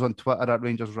follow us on Twitter at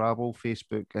Rangers Rabble,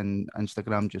 Facebook and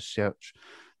Instagram. Just search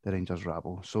The Rangers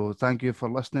Rabble. So thank you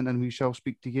for listening, and we shall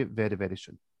speak to you very, very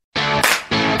soon.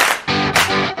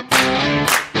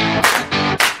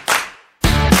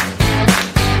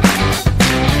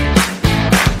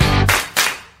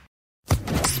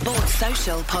 Sports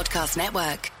Social Podcast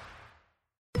Network.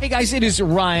 Hey guys, it is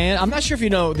Ryan. I'm not sure if you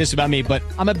know this about me, but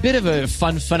I'm a bit of a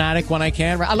fun fanatic when I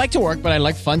can. I like to work, but I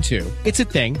like fun too. It's a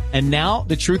thing. And now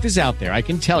the truth is out there. I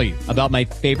can tell you about my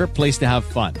favorite place to have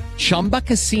fun. Chumba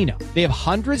Casino. They have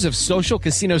hundreds of social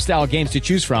casino style games to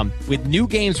choose from with new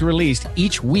games released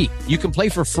each week. You can play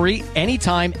for free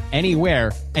anytime,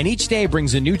 anywhere. And each day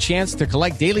brings a new chance to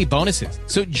collect daily bonuses.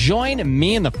 So join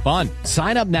me in the fun.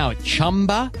 Sign up now at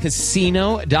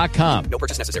ChumbaCasino.com. No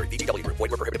purchase necessary. VGW Group. Void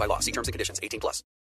where prohibited by law. See terms and conditions. 18+.